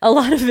that a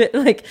lot of it,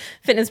 like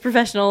fitness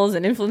professionals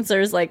and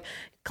influencers, like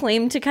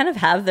claim to kind of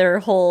have their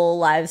whole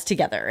lives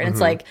together. And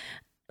it's like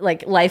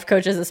life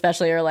coaches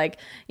especially are like,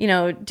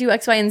 do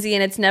X, Y, and Z.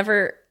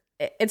 And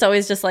it's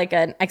always just like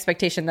an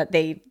expectation that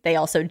they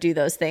also do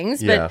those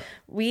things. Yeah. But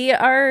we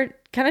are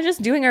kind of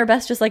just doing our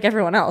best just like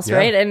everyone else,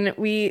 right? And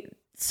we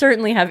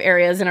certainly have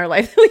areas in our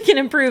life that we can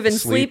improve, and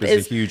sleep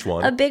is a huge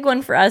one, a big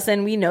one for us,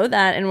 and we know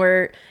that,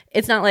 and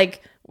it's not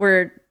like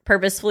we're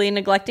purposefully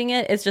neglecting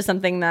it. It's just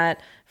something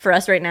that for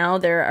us right now,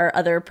 there are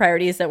other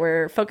priorities that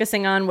we're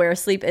focusing on, where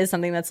sleep is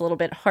something that's a little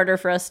bit harder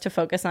for us to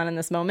focus on in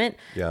this moment.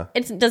 Yeah.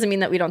 It doesn't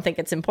mean that we don't think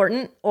it's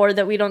important or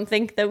that we don't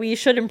think that we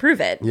should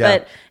improve it. Yeah.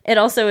 But it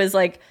also is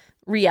like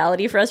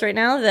reality for us right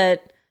now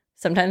that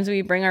sometimes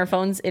we bring our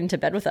phones into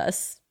bed with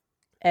us.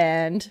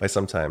 And by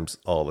sometimes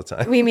all the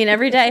time. We mean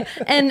every day.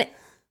 And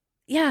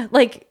yeah,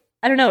 like,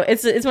 I don't know.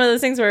 It's one of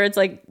those things where it's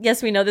like,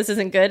 yes, we know this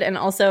isn't good. And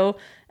also,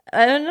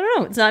 I don't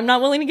know. I'm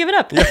not willing to give it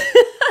up.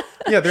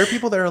 Yeah, there are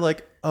people that are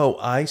like, oh,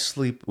 I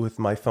sleep with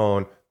my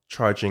phone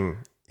charging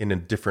in a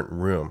different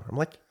room. I'm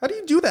like, how do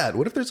you do that?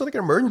 What if there's like an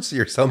emergency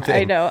or something?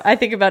 I know. I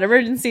think about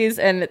emergencies,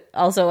 and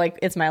also like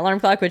it's my alarm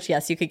clock, which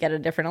yes, you could get a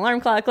different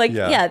alarm clock. Like,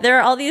 yeah, there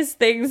are all these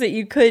things that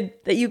you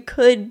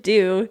could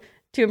do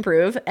to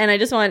improve. And I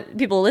just want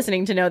people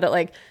listening to know that,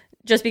 like,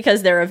 just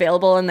because they're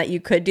available and that you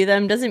could do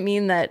them doesn't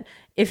mean that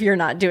if you're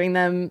not doing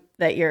them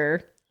that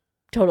you're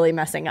totally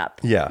messing up.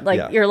 Yeah.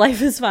 Like your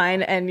life is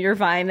fine and you're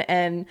fine.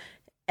 And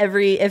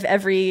every,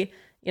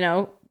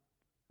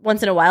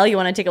 once in a while you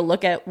want to take a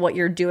look at what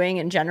you're doing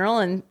in general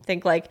and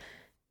think like,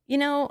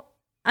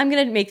 I'm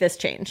going to make this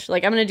change.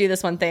 Like, I'm going to do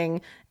this one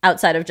thing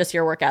outside of just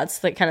your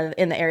workouts, like kind of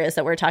in the areas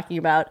that we're talking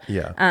about.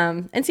 Yeah.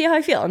 And see how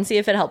I feel and see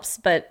if it helps.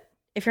 But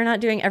if you're not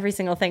doing every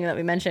single thing that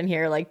we mentioned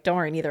here, like, don't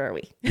worry, neither are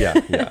we. Yeah,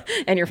 yeah.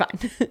 And you're fine.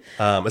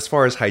 As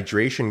far as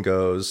hydration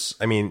goes,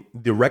 I mean,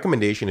 the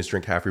recommendation is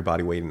drink half your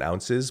body weight in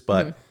ounces,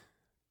 but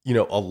you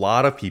know, a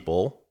lot of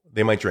people,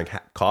 they might drink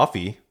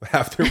coffee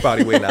half their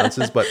body weight in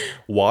ounces, but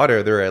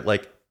water, they're at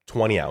like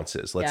 20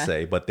 ounces, let's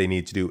say, but they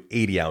need to do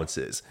 80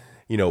 ounces.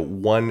 You know,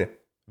 one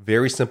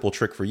very simple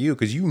trick for you,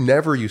 because you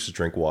never used to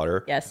drink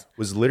water,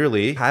 was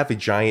literally have a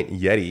giant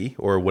Yeti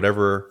or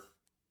whatever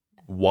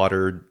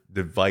water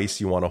device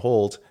you want to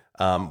hold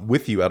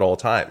with you at all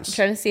times. I'm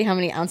trying to see how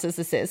many ounces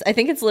this is. I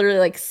think it's literally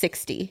like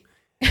 60.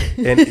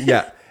 And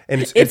yeah.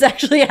 And it's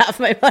actually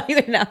half my body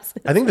weight in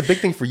ounces. I think the big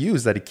thing for you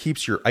is that it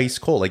keeps your ice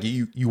cold. Like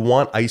you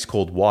want ice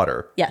cold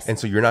water. Yes. And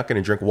so you're not going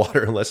to drink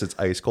water unless it's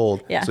ice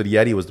cold. Yeah. So the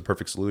Yeti was the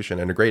perfect solution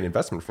and a great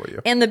investment for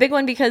you. And the big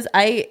one, because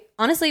I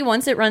honestly,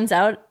 once it runs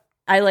out,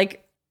 I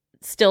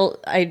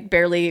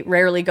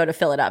rarely go to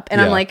fill it up.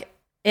 And I'm like,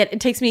 it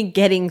takes me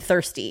getting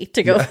thirsty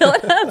to go fill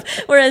it up.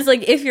 Whereas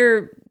like if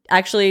you're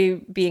actually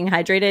being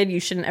hydrated, you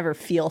shouldn't ever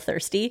feel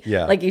thirsty.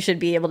 Yeah. Like you should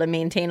be able to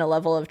maintain a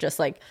level of just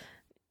like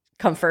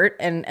comfort.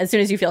 And as soon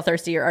as you feel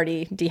thirsty, you're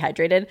already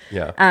dehydrated.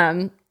 Yeah.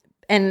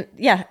 And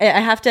yeah, I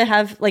have to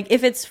have, like,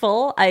 if it's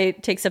full, I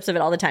take sips of it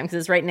all the time because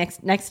it's right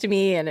next to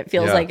me, and it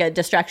feels like a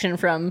distraction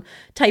from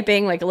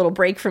typing, like a little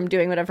break from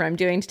doing whatever I'm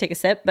doing to take a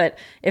sip. But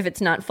if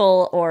it's not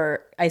full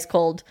or ice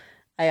cold,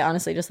 I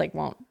honestly just like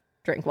won't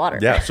drink water.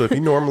 Yeah. So if you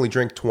normally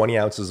drink 20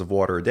 ounces of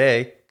water a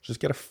day,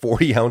 just get a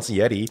 40-ounce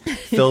Yeti,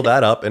 fill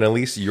that up, and at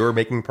least you're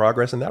making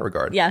progress in that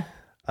regard. Yeah.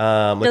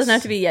 It doesn't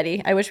have to be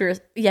Yeti. I wish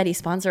Yeti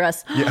sponsor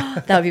us.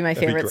 Yeah. That would be my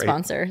favorite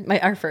sponsor.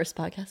 Our first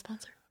podcast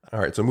sponsor. All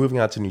right. So moving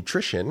on to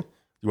nutrition.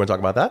 You want to talk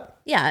about that?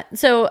 Yeah.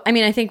 So, I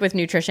mean, I think with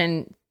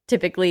nutrition,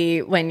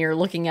 typically when you're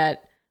talking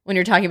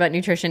about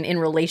nutrition in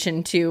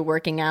relation to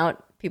working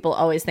out, people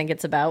always think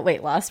it's about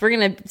weight loss. We're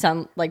going to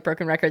sound like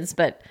broken records,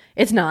 but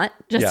it's not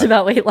just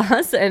about weight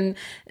loss, and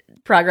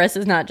progress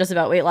is not just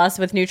about weight loss.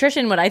 With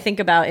nutrition, what I think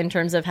about in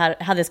terms of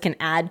how this can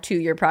add to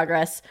your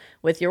progress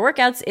with your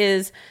workouts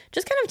is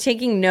just kind of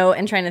taking note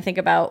and trying to think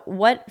about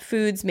what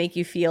foods make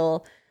you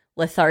feel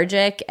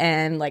lethargic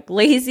and like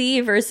lazy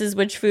versus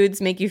which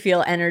foods make you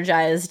feel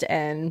energized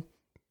and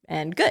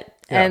good.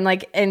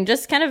 And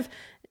just kind of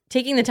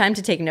taking the time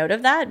to take note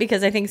of that,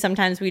 because I think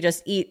sometimes we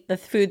just eat the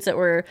foods that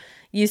we're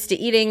used to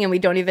eating and we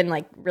don't even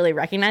like really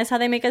recognize how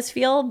they make us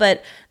feel.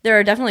 But there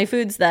are definitely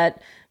foods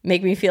that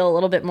make me feel a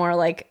little bit more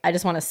like I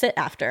just want to sit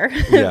after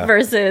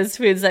versus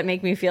foods that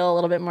make me feel a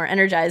little bit more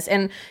energized.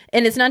 And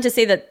it's not to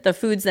say that the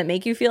foods that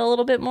make you feel a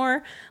little bit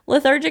more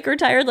lethargic or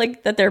tired,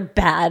 like that they're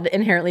bad,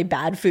 inherently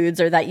bad foods,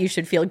 or that you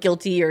should feel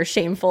guilty or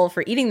shameful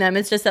for eating them.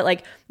 It's just that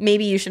like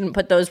maybe you shouldn't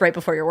put those right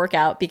before your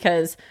workout,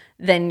 because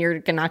then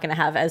you're not going to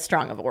have as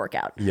strong of a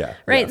workout. Yeah.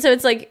 Right. Yeah. So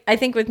it's like, I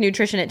think with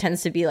nutrition, it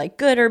tends to be like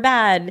good or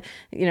bad,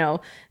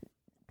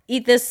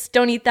 eat this,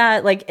 don't eat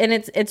that. Like, and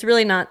it's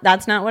really not,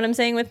 that's not what I'm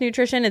saying with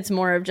nutrition. It's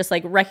more of just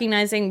like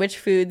recognizing which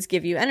foods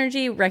give you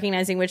energy,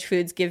 recognizing which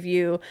foods give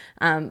you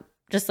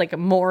just like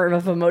more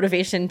of a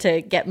motivation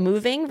to get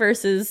moving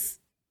versus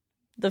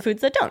the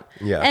foods that don't.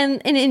 Yeah.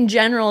 And in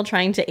general,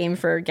 trying to aim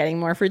for getting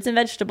more fruits and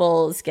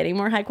vegetables, getting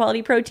more high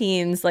quality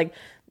proteins, like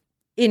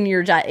in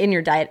your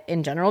diet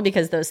in general,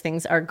 because those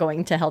things are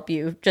going to help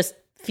you just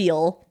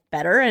feel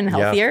better and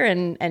healthier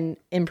and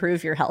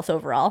improve your health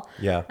overall.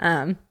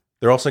 Yeah.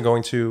 They're also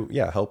going to,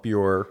 help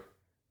your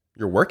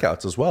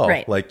workouts as well.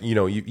 Right. Like,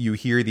 you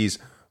hear these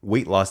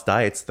weight loss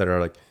diets that are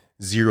like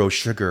 0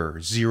 sugar,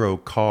 0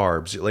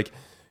 carbs. Like,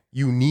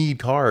 you need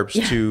carbs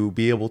to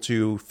be able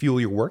to fuel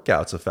your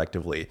workouts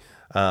effectively.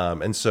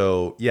 And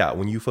so,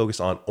 when you focus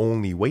on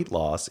only weight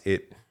loss,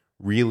 it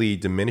really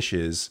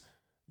diminishes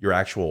your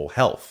actual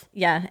health.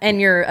 Yeah.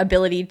 And your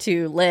ability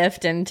to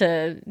lift and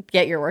to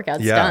get your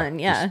workouts done.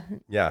 Yeah.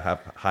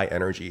 Have high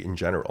energy in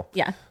general.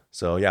 Yeah.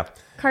 So,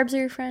 carbs are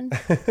your friend.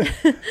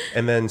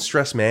 And then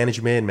stress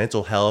management,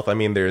 mental health. I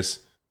mean, there's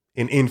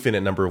an infinite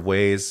number of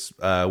ways.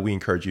 We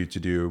encourage you to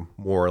do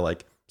more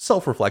like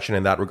self-reflection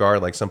in that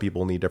regard. Like, some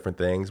people need different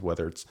things,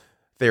 whether it's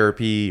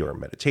therapy or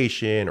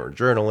meditation or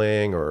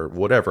journaling or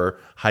whatever,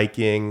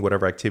 hiking,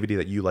 whatever activity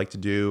that you like to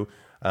do.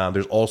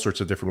 There's all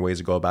sorts of different ways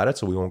to go about it.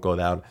 So we won't go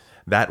down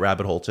that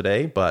rabbit hole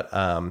today. But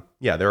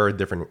there are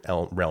different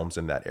realms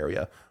in that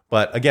area.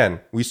 But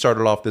again, we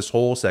started off this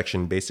whole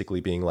section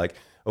basically being like,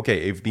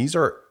 okay,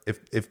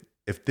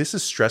 if this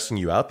is stressing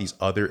you out, these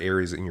other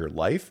areas in your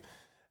life,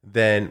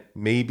 then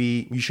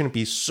maybe you shouldn't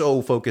be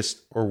so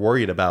focused or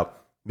worried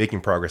about making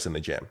progress in the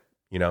gym.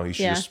 You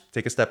should just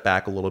take a step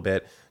back a little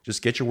bit,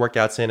 just get your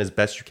workouts in as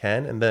best you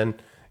can. And then,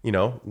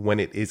 when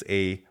it is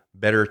a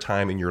better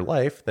time in your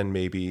life, then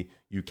maybe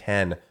you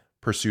can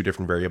pursue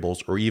different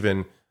variables or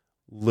even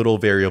little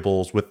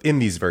variables within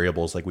these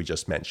variables, like we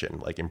just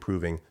mentioned, like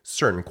improving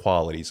certain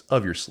qualities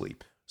of your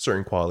sleep,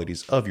 certain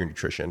qualities of your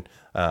nutrition,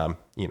 and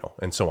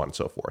so on and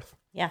so forth.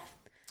 Yeah.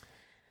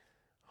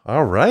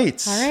 All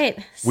right. All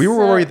right. We were So-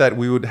 worried that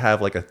we would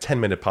have like a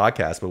 10-minute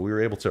podcast, but we were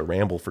able to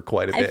ramble for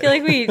quite a bit. I feel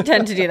like we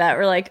tend to do that.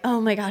 We're like,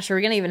 oh my gosh, are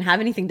we going to even have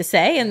anything to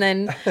say? And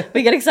then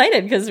we get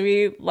excited because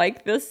we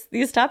like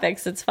these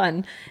topics. It's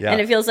fun. Yeah.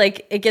 And it feels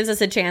like it gives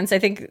us a chance. I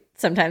think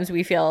sometimes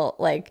we feel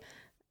like,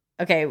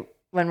 okay,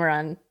 when we're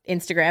on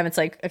Instagram, it's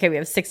like, okay, we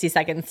have 60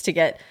 seconds to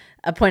get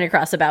a point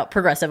across about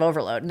progressive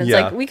overload. And it's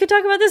Yeah. like, we could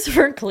talk about this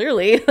for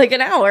clearly like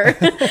an hour.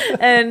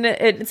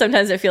 And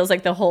sometimes it feels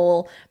like the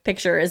whole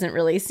picture isn't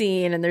really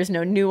seen and there's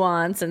no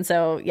nuance. And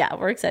so, yeah,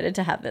 we're excited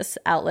to have this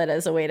outlet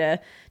as a way to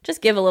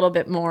just give a little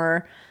bit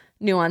more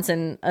nuance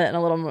and a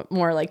little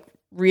more like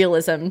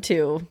realism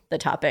to the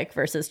topic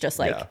versus just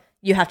like, Yeah.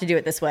 you have to do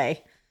it this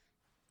way.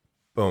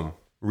 Boom.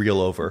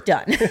 Reel over.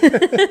 Done.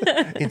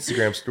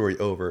 Instagram story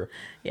over.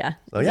 Yeah,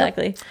 yeah.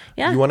 exactly.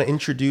 Yeah. You want to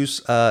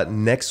introduce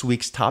next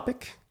week's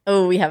topic?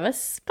 Oh, we have a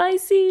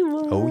spicy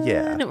one. Oh,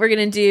 yeah. We're going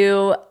to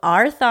do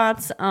our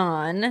thoughts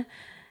on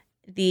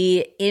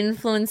the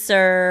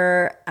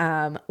influencer,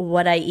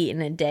 what I eat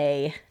in a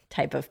day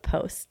type of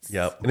posts.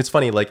 Yep. And it's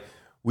funny, like,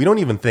 we don't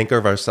even think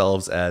of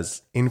ourselves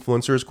as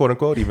influencers, quote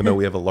unquote, even though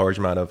we have a large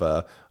amount of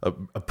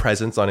a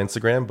presence on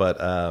Instagram.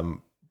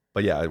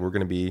 But yeah, we're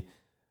going to be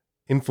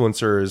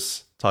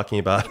influencers talking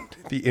about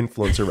the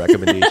influencer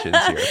recommendations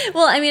here.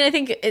 Well, I mean, I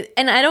think,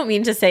 and I don't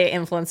mean to say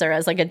influencer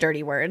as like a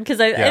dirty word, because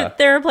Yeah.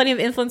 there are plenty of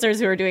influencers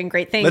who are doing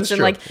great things That's and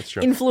true. like That's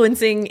true.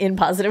 influencing in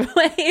positive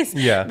ways.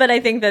 Yeah. But I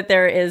think that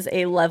there is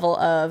a level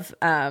of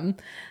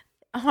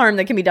harm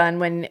that can be done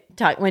when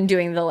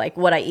doing the like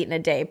what I eat in a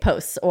day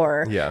posts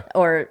or Yeah.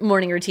 or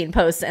morning routine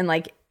posts and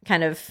like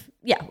kind of.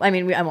 Yeah, I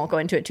mean, I won't go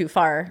into it too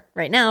far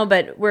right now,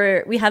 but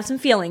we have some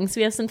feelings.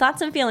 We have some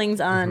thoughts and feelings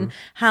on Mm-hmm.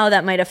 how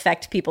that might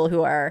affect people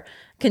who are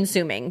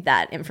consuming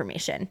that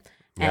information.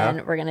 Yeah.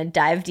 And we're going to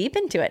dive deep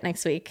into it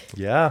next week.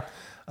 Yeah.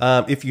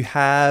 If you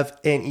have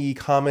any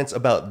comments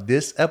about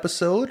this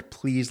episode,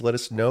 please let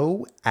us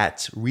know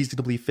at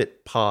Reasonably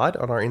Fit Pod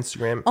on our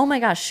Instagram. Oh my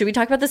gosh, should we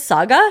talk about the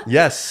saga?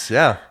 Yes.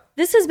 Yeah.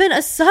 This has been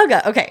a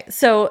saga. Okay,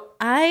 so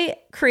I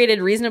created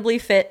Reasonably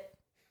Fit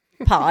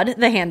Pod,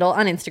 the handle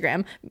on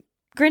Instagram.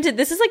 Granted,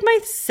 this is like my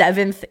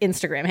 7th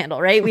Instagram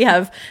handle, right?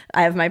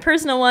 I have my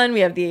personal one. We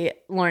have the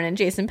Lauren and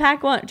Jason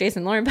Pack one,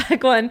 Jason Lauren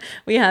Pack one.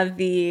 We have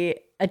the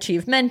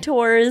Achieve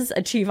Mentors,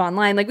 Achieve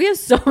Online. Like we have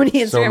so many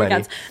Instagram many.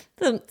 accounts.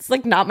 It's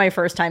like not my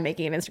first time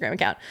making an Instagram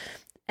account.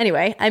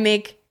 Anyway, I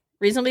make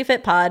Reasonably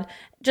Fit Pod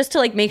just to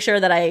like make sure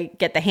that I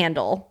get the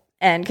handle.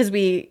 And because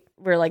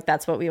we're like,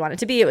 that's what we want it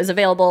to be. It was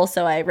available.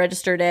 So I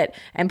registered it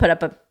and put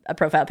up a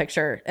profile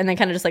picture and then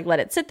kind of just like let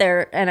it sit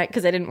there. And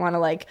because I didn't want to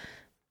like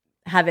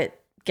have it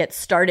get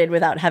started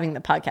without having the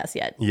podcast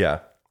yet. Yeah.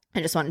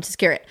 I just wanted to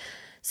secure it.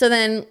 So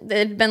then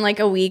it'd been like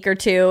a week or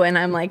two and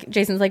I'm like,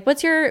 Jason's like,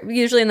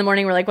 usually in the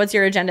morning, we're like, what's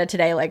your agenda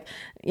today? Like,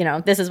 you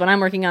know, this is what I'm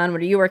working on. What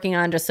are you working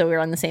on? Just so we were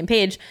on the same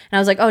page. And I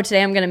was like, oh,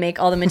 today I'm going to make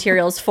all the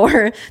materials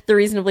for the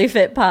Reasonably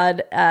Fit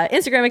Pod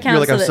Instagram account. You're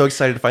like, I'm so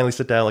excited to finally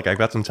sit down. Like, I've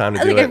got some time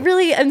to do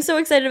it. I'm so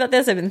excited about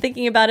this. I've been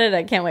thinking about it.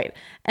 I can't wait.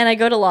 And I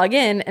go to log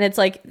in and it's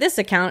like, this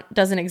account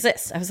doesn't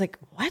exist. I was like,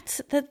 what?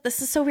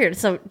 This is so weird.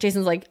 So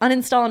Jason's like,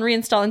 uninstall and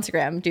reinstall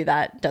Instagram. Do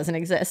that. Doesn't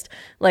exist.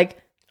 Like,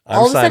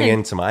 all I'm of a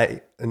signing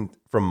sudden,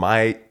 from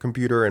my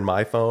computer and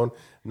my phone,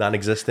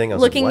 non-existing. I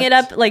was looking like, it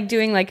up, like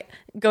doing like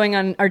going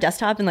on our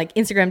desktop and like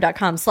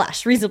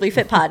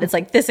Instagram.com/reasonablyfitpod. It's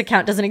like, this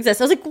account doesn't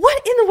exist. I was like,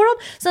 what in the world?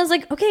 So I was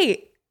like,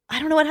 okay, I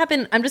don't know what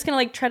happened. I'm just going to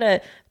like try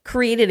to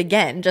create it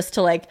again just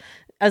to like,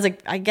 I was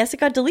like, I guess it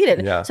got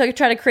deleted. Yeah. So I could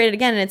try to create it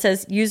again and it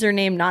says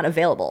username not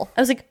available.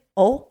 I was like,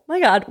 oh my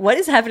God, what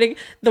is happening?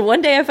 The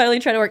one day I finally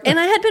tried to work and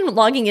I had been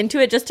logging into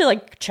it just to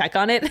like check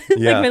on it,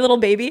 Yeah. like my little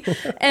baby.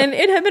 And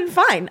it had been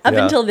fine up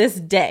Yeah. until this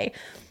day.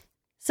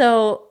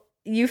 So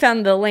you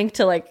found the link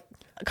to like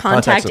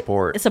contact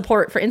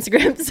support for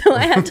Instagram. So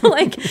I had to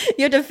like,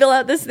 you have to fill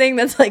out this thing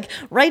that's like,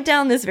 write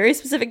down this very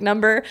specific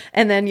number.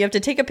 And then you have to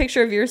take a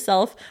picture of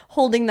yourself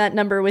holding that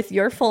number with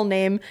your full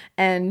name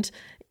and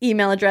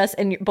email address.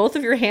 And both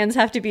of your hands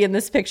have to be in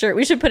this picture.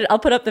 We should I'll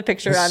put up the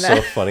picture on It's so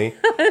that. funny.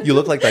 You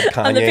look like that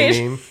On the Kanye page,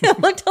 meme. it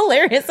looked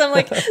hilarious. I'm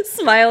like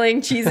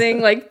smiling, cheesing,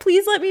 like,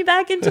 please let me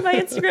back into my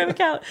Instagram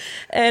account.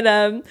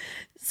 And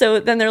so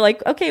then they're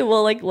like, okay,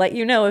 we'll like let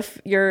you know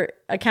if your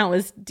account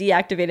was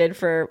deactivated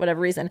for whatever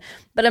reason.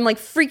 But I'm like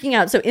freaking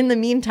out. So in the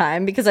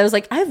meantime, because I was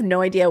like, I have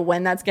no idea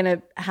when that's going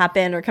to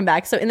happen or come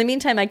back. So in the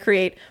meantime, I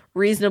create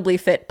Reasonably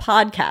Fit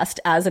Podcast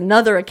as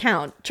another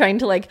account, trying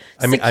to like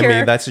I secure.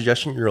 made that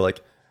suggestion. You're like,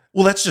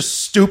 well, that's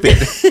just stupid.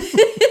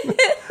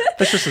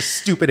 That's just a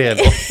stupid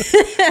handle.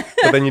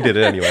 But then you did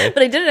it anyway.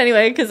 But I did it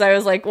anyway because I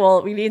was like,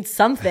 well, we need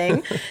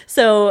something.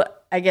 So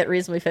I get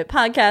Reasonably Fit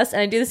Podcast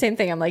and I do the same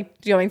thing. I'm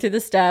like going through the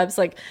steps.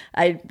 Like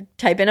I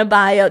type in a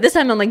bio. This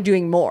time I'm like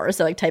doing more.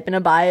 So like type in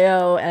a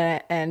bio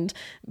and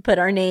put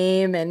our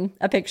name and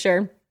a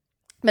picture.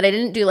 But I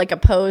didn't do like a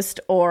post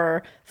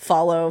or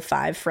follow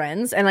 5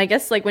 friends. And I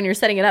guess like when you're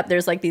setting it up,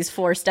 there's like these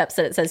 4 steps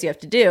that it says you have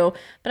to do.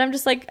 But I'm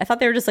just like, I thought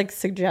they were just like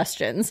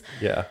suggestions.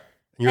 Yeah.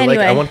 You're Anyway.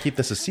 like, I want to keep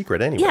this a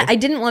secret anyway. Yeah, I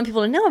didn't want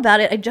people to know about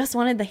it. I just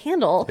wanted the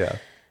handle. Yeah.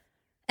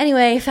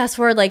 Anyway, fast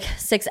forward like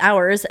 6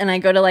 hours and I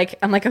go to like,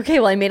 I'm like, okay,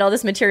 well, I made all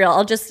this material.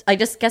 I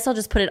guess I'll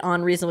just put it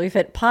on Reasonably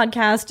Fit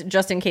podcast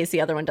just in case the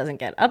other one doesn't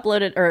get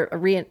uploaded or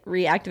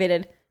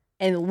reactivated.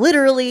 And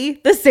literally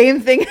the same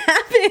thing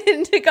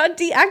happened. It got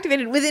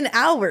deactivated within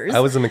hours. I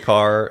was in the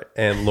car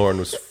and Lauren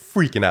was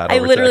freaking out. I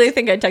literally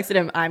think I texted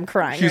him, I'm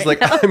crying. She's like,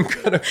 now. I'm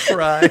going to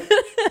cry.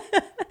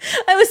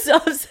 I was so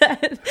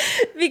upset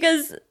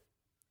because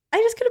I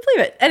just couldn't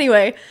believe it.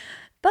 Anyway,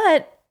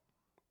 but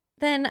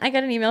then I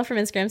got an email from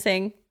Instagram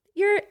saying,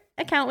 your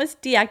account was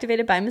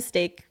deactivated by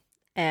mistake.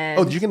 And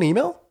oh, did you get an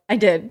email? I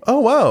did. Oh,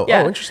 wow.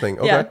 Yeah. Oh, interesting.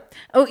 Okay. Yeah.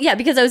 Oh, yeah,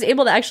 because I was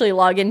able to actually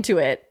log into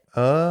it.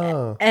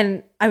 Oh.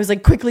 And I was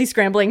like quickly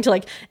scrambling to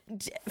like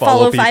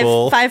Follow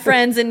five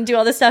friends and do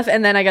all this stuff.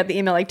 And then I got the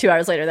email like 2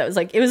 hours later that was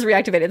like, it was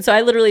reactivated. So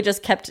I literally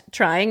just kept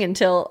trying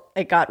until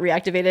it got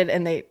reactivated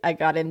and I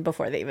got in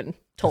before they even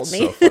told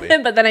me. So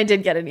funny. But then I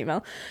did get an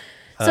email.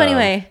 So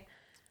anyway,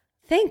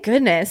 thank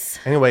goodness.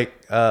 Anyway,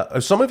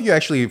 some of you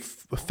actually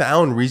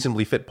found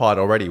Reasonably Fit Pod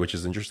already, which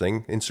is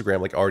interesting. Instagram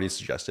like already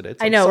suggested it.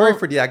 So I know. Sorry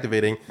for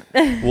deactivating.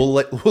 We'll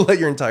let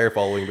your entire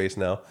following base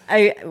know.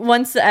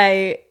 Once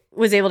I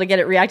was able to get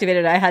it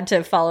reactivated, I had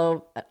to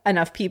follow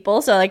enough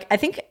people. So like I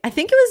think it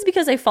was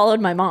because I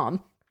followed my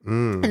mom.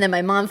 And then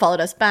my mom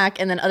followed us back,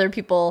 and then other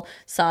people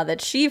saw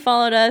that she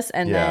followed us,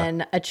 and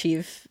then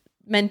Achieve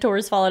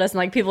Mentors followed us, and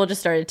like people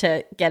just started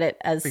to get it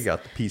as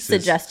got the pieces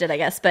suggested, I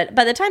guess. But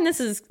by the time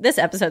this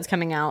episode's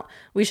coming out,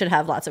 we should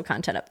have lots of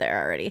content up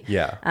there already.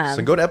 Yeah.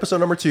 So go to episode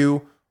number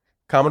 2,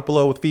 comment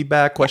below with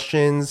feedback,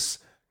 questions,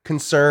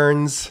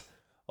 concerns,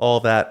 all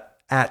that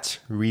at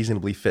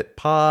Reasonably Fit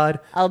Pod.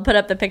 I'll put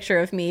up the picture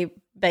of me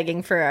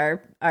begging for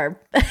our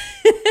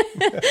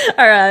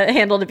our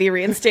handle to be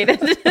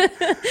reinstated.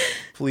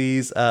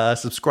 Please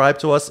subscribe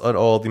to us on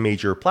all the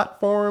major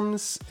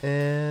platforms,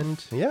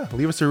 and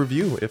leave us a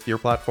review if your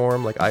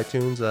platform like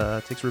iTunes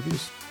takes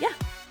reviews. Yeah.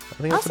 I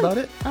think that's about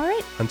it. All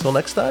right. Until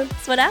next time.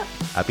 Sweat out.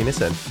 Happiness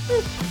in.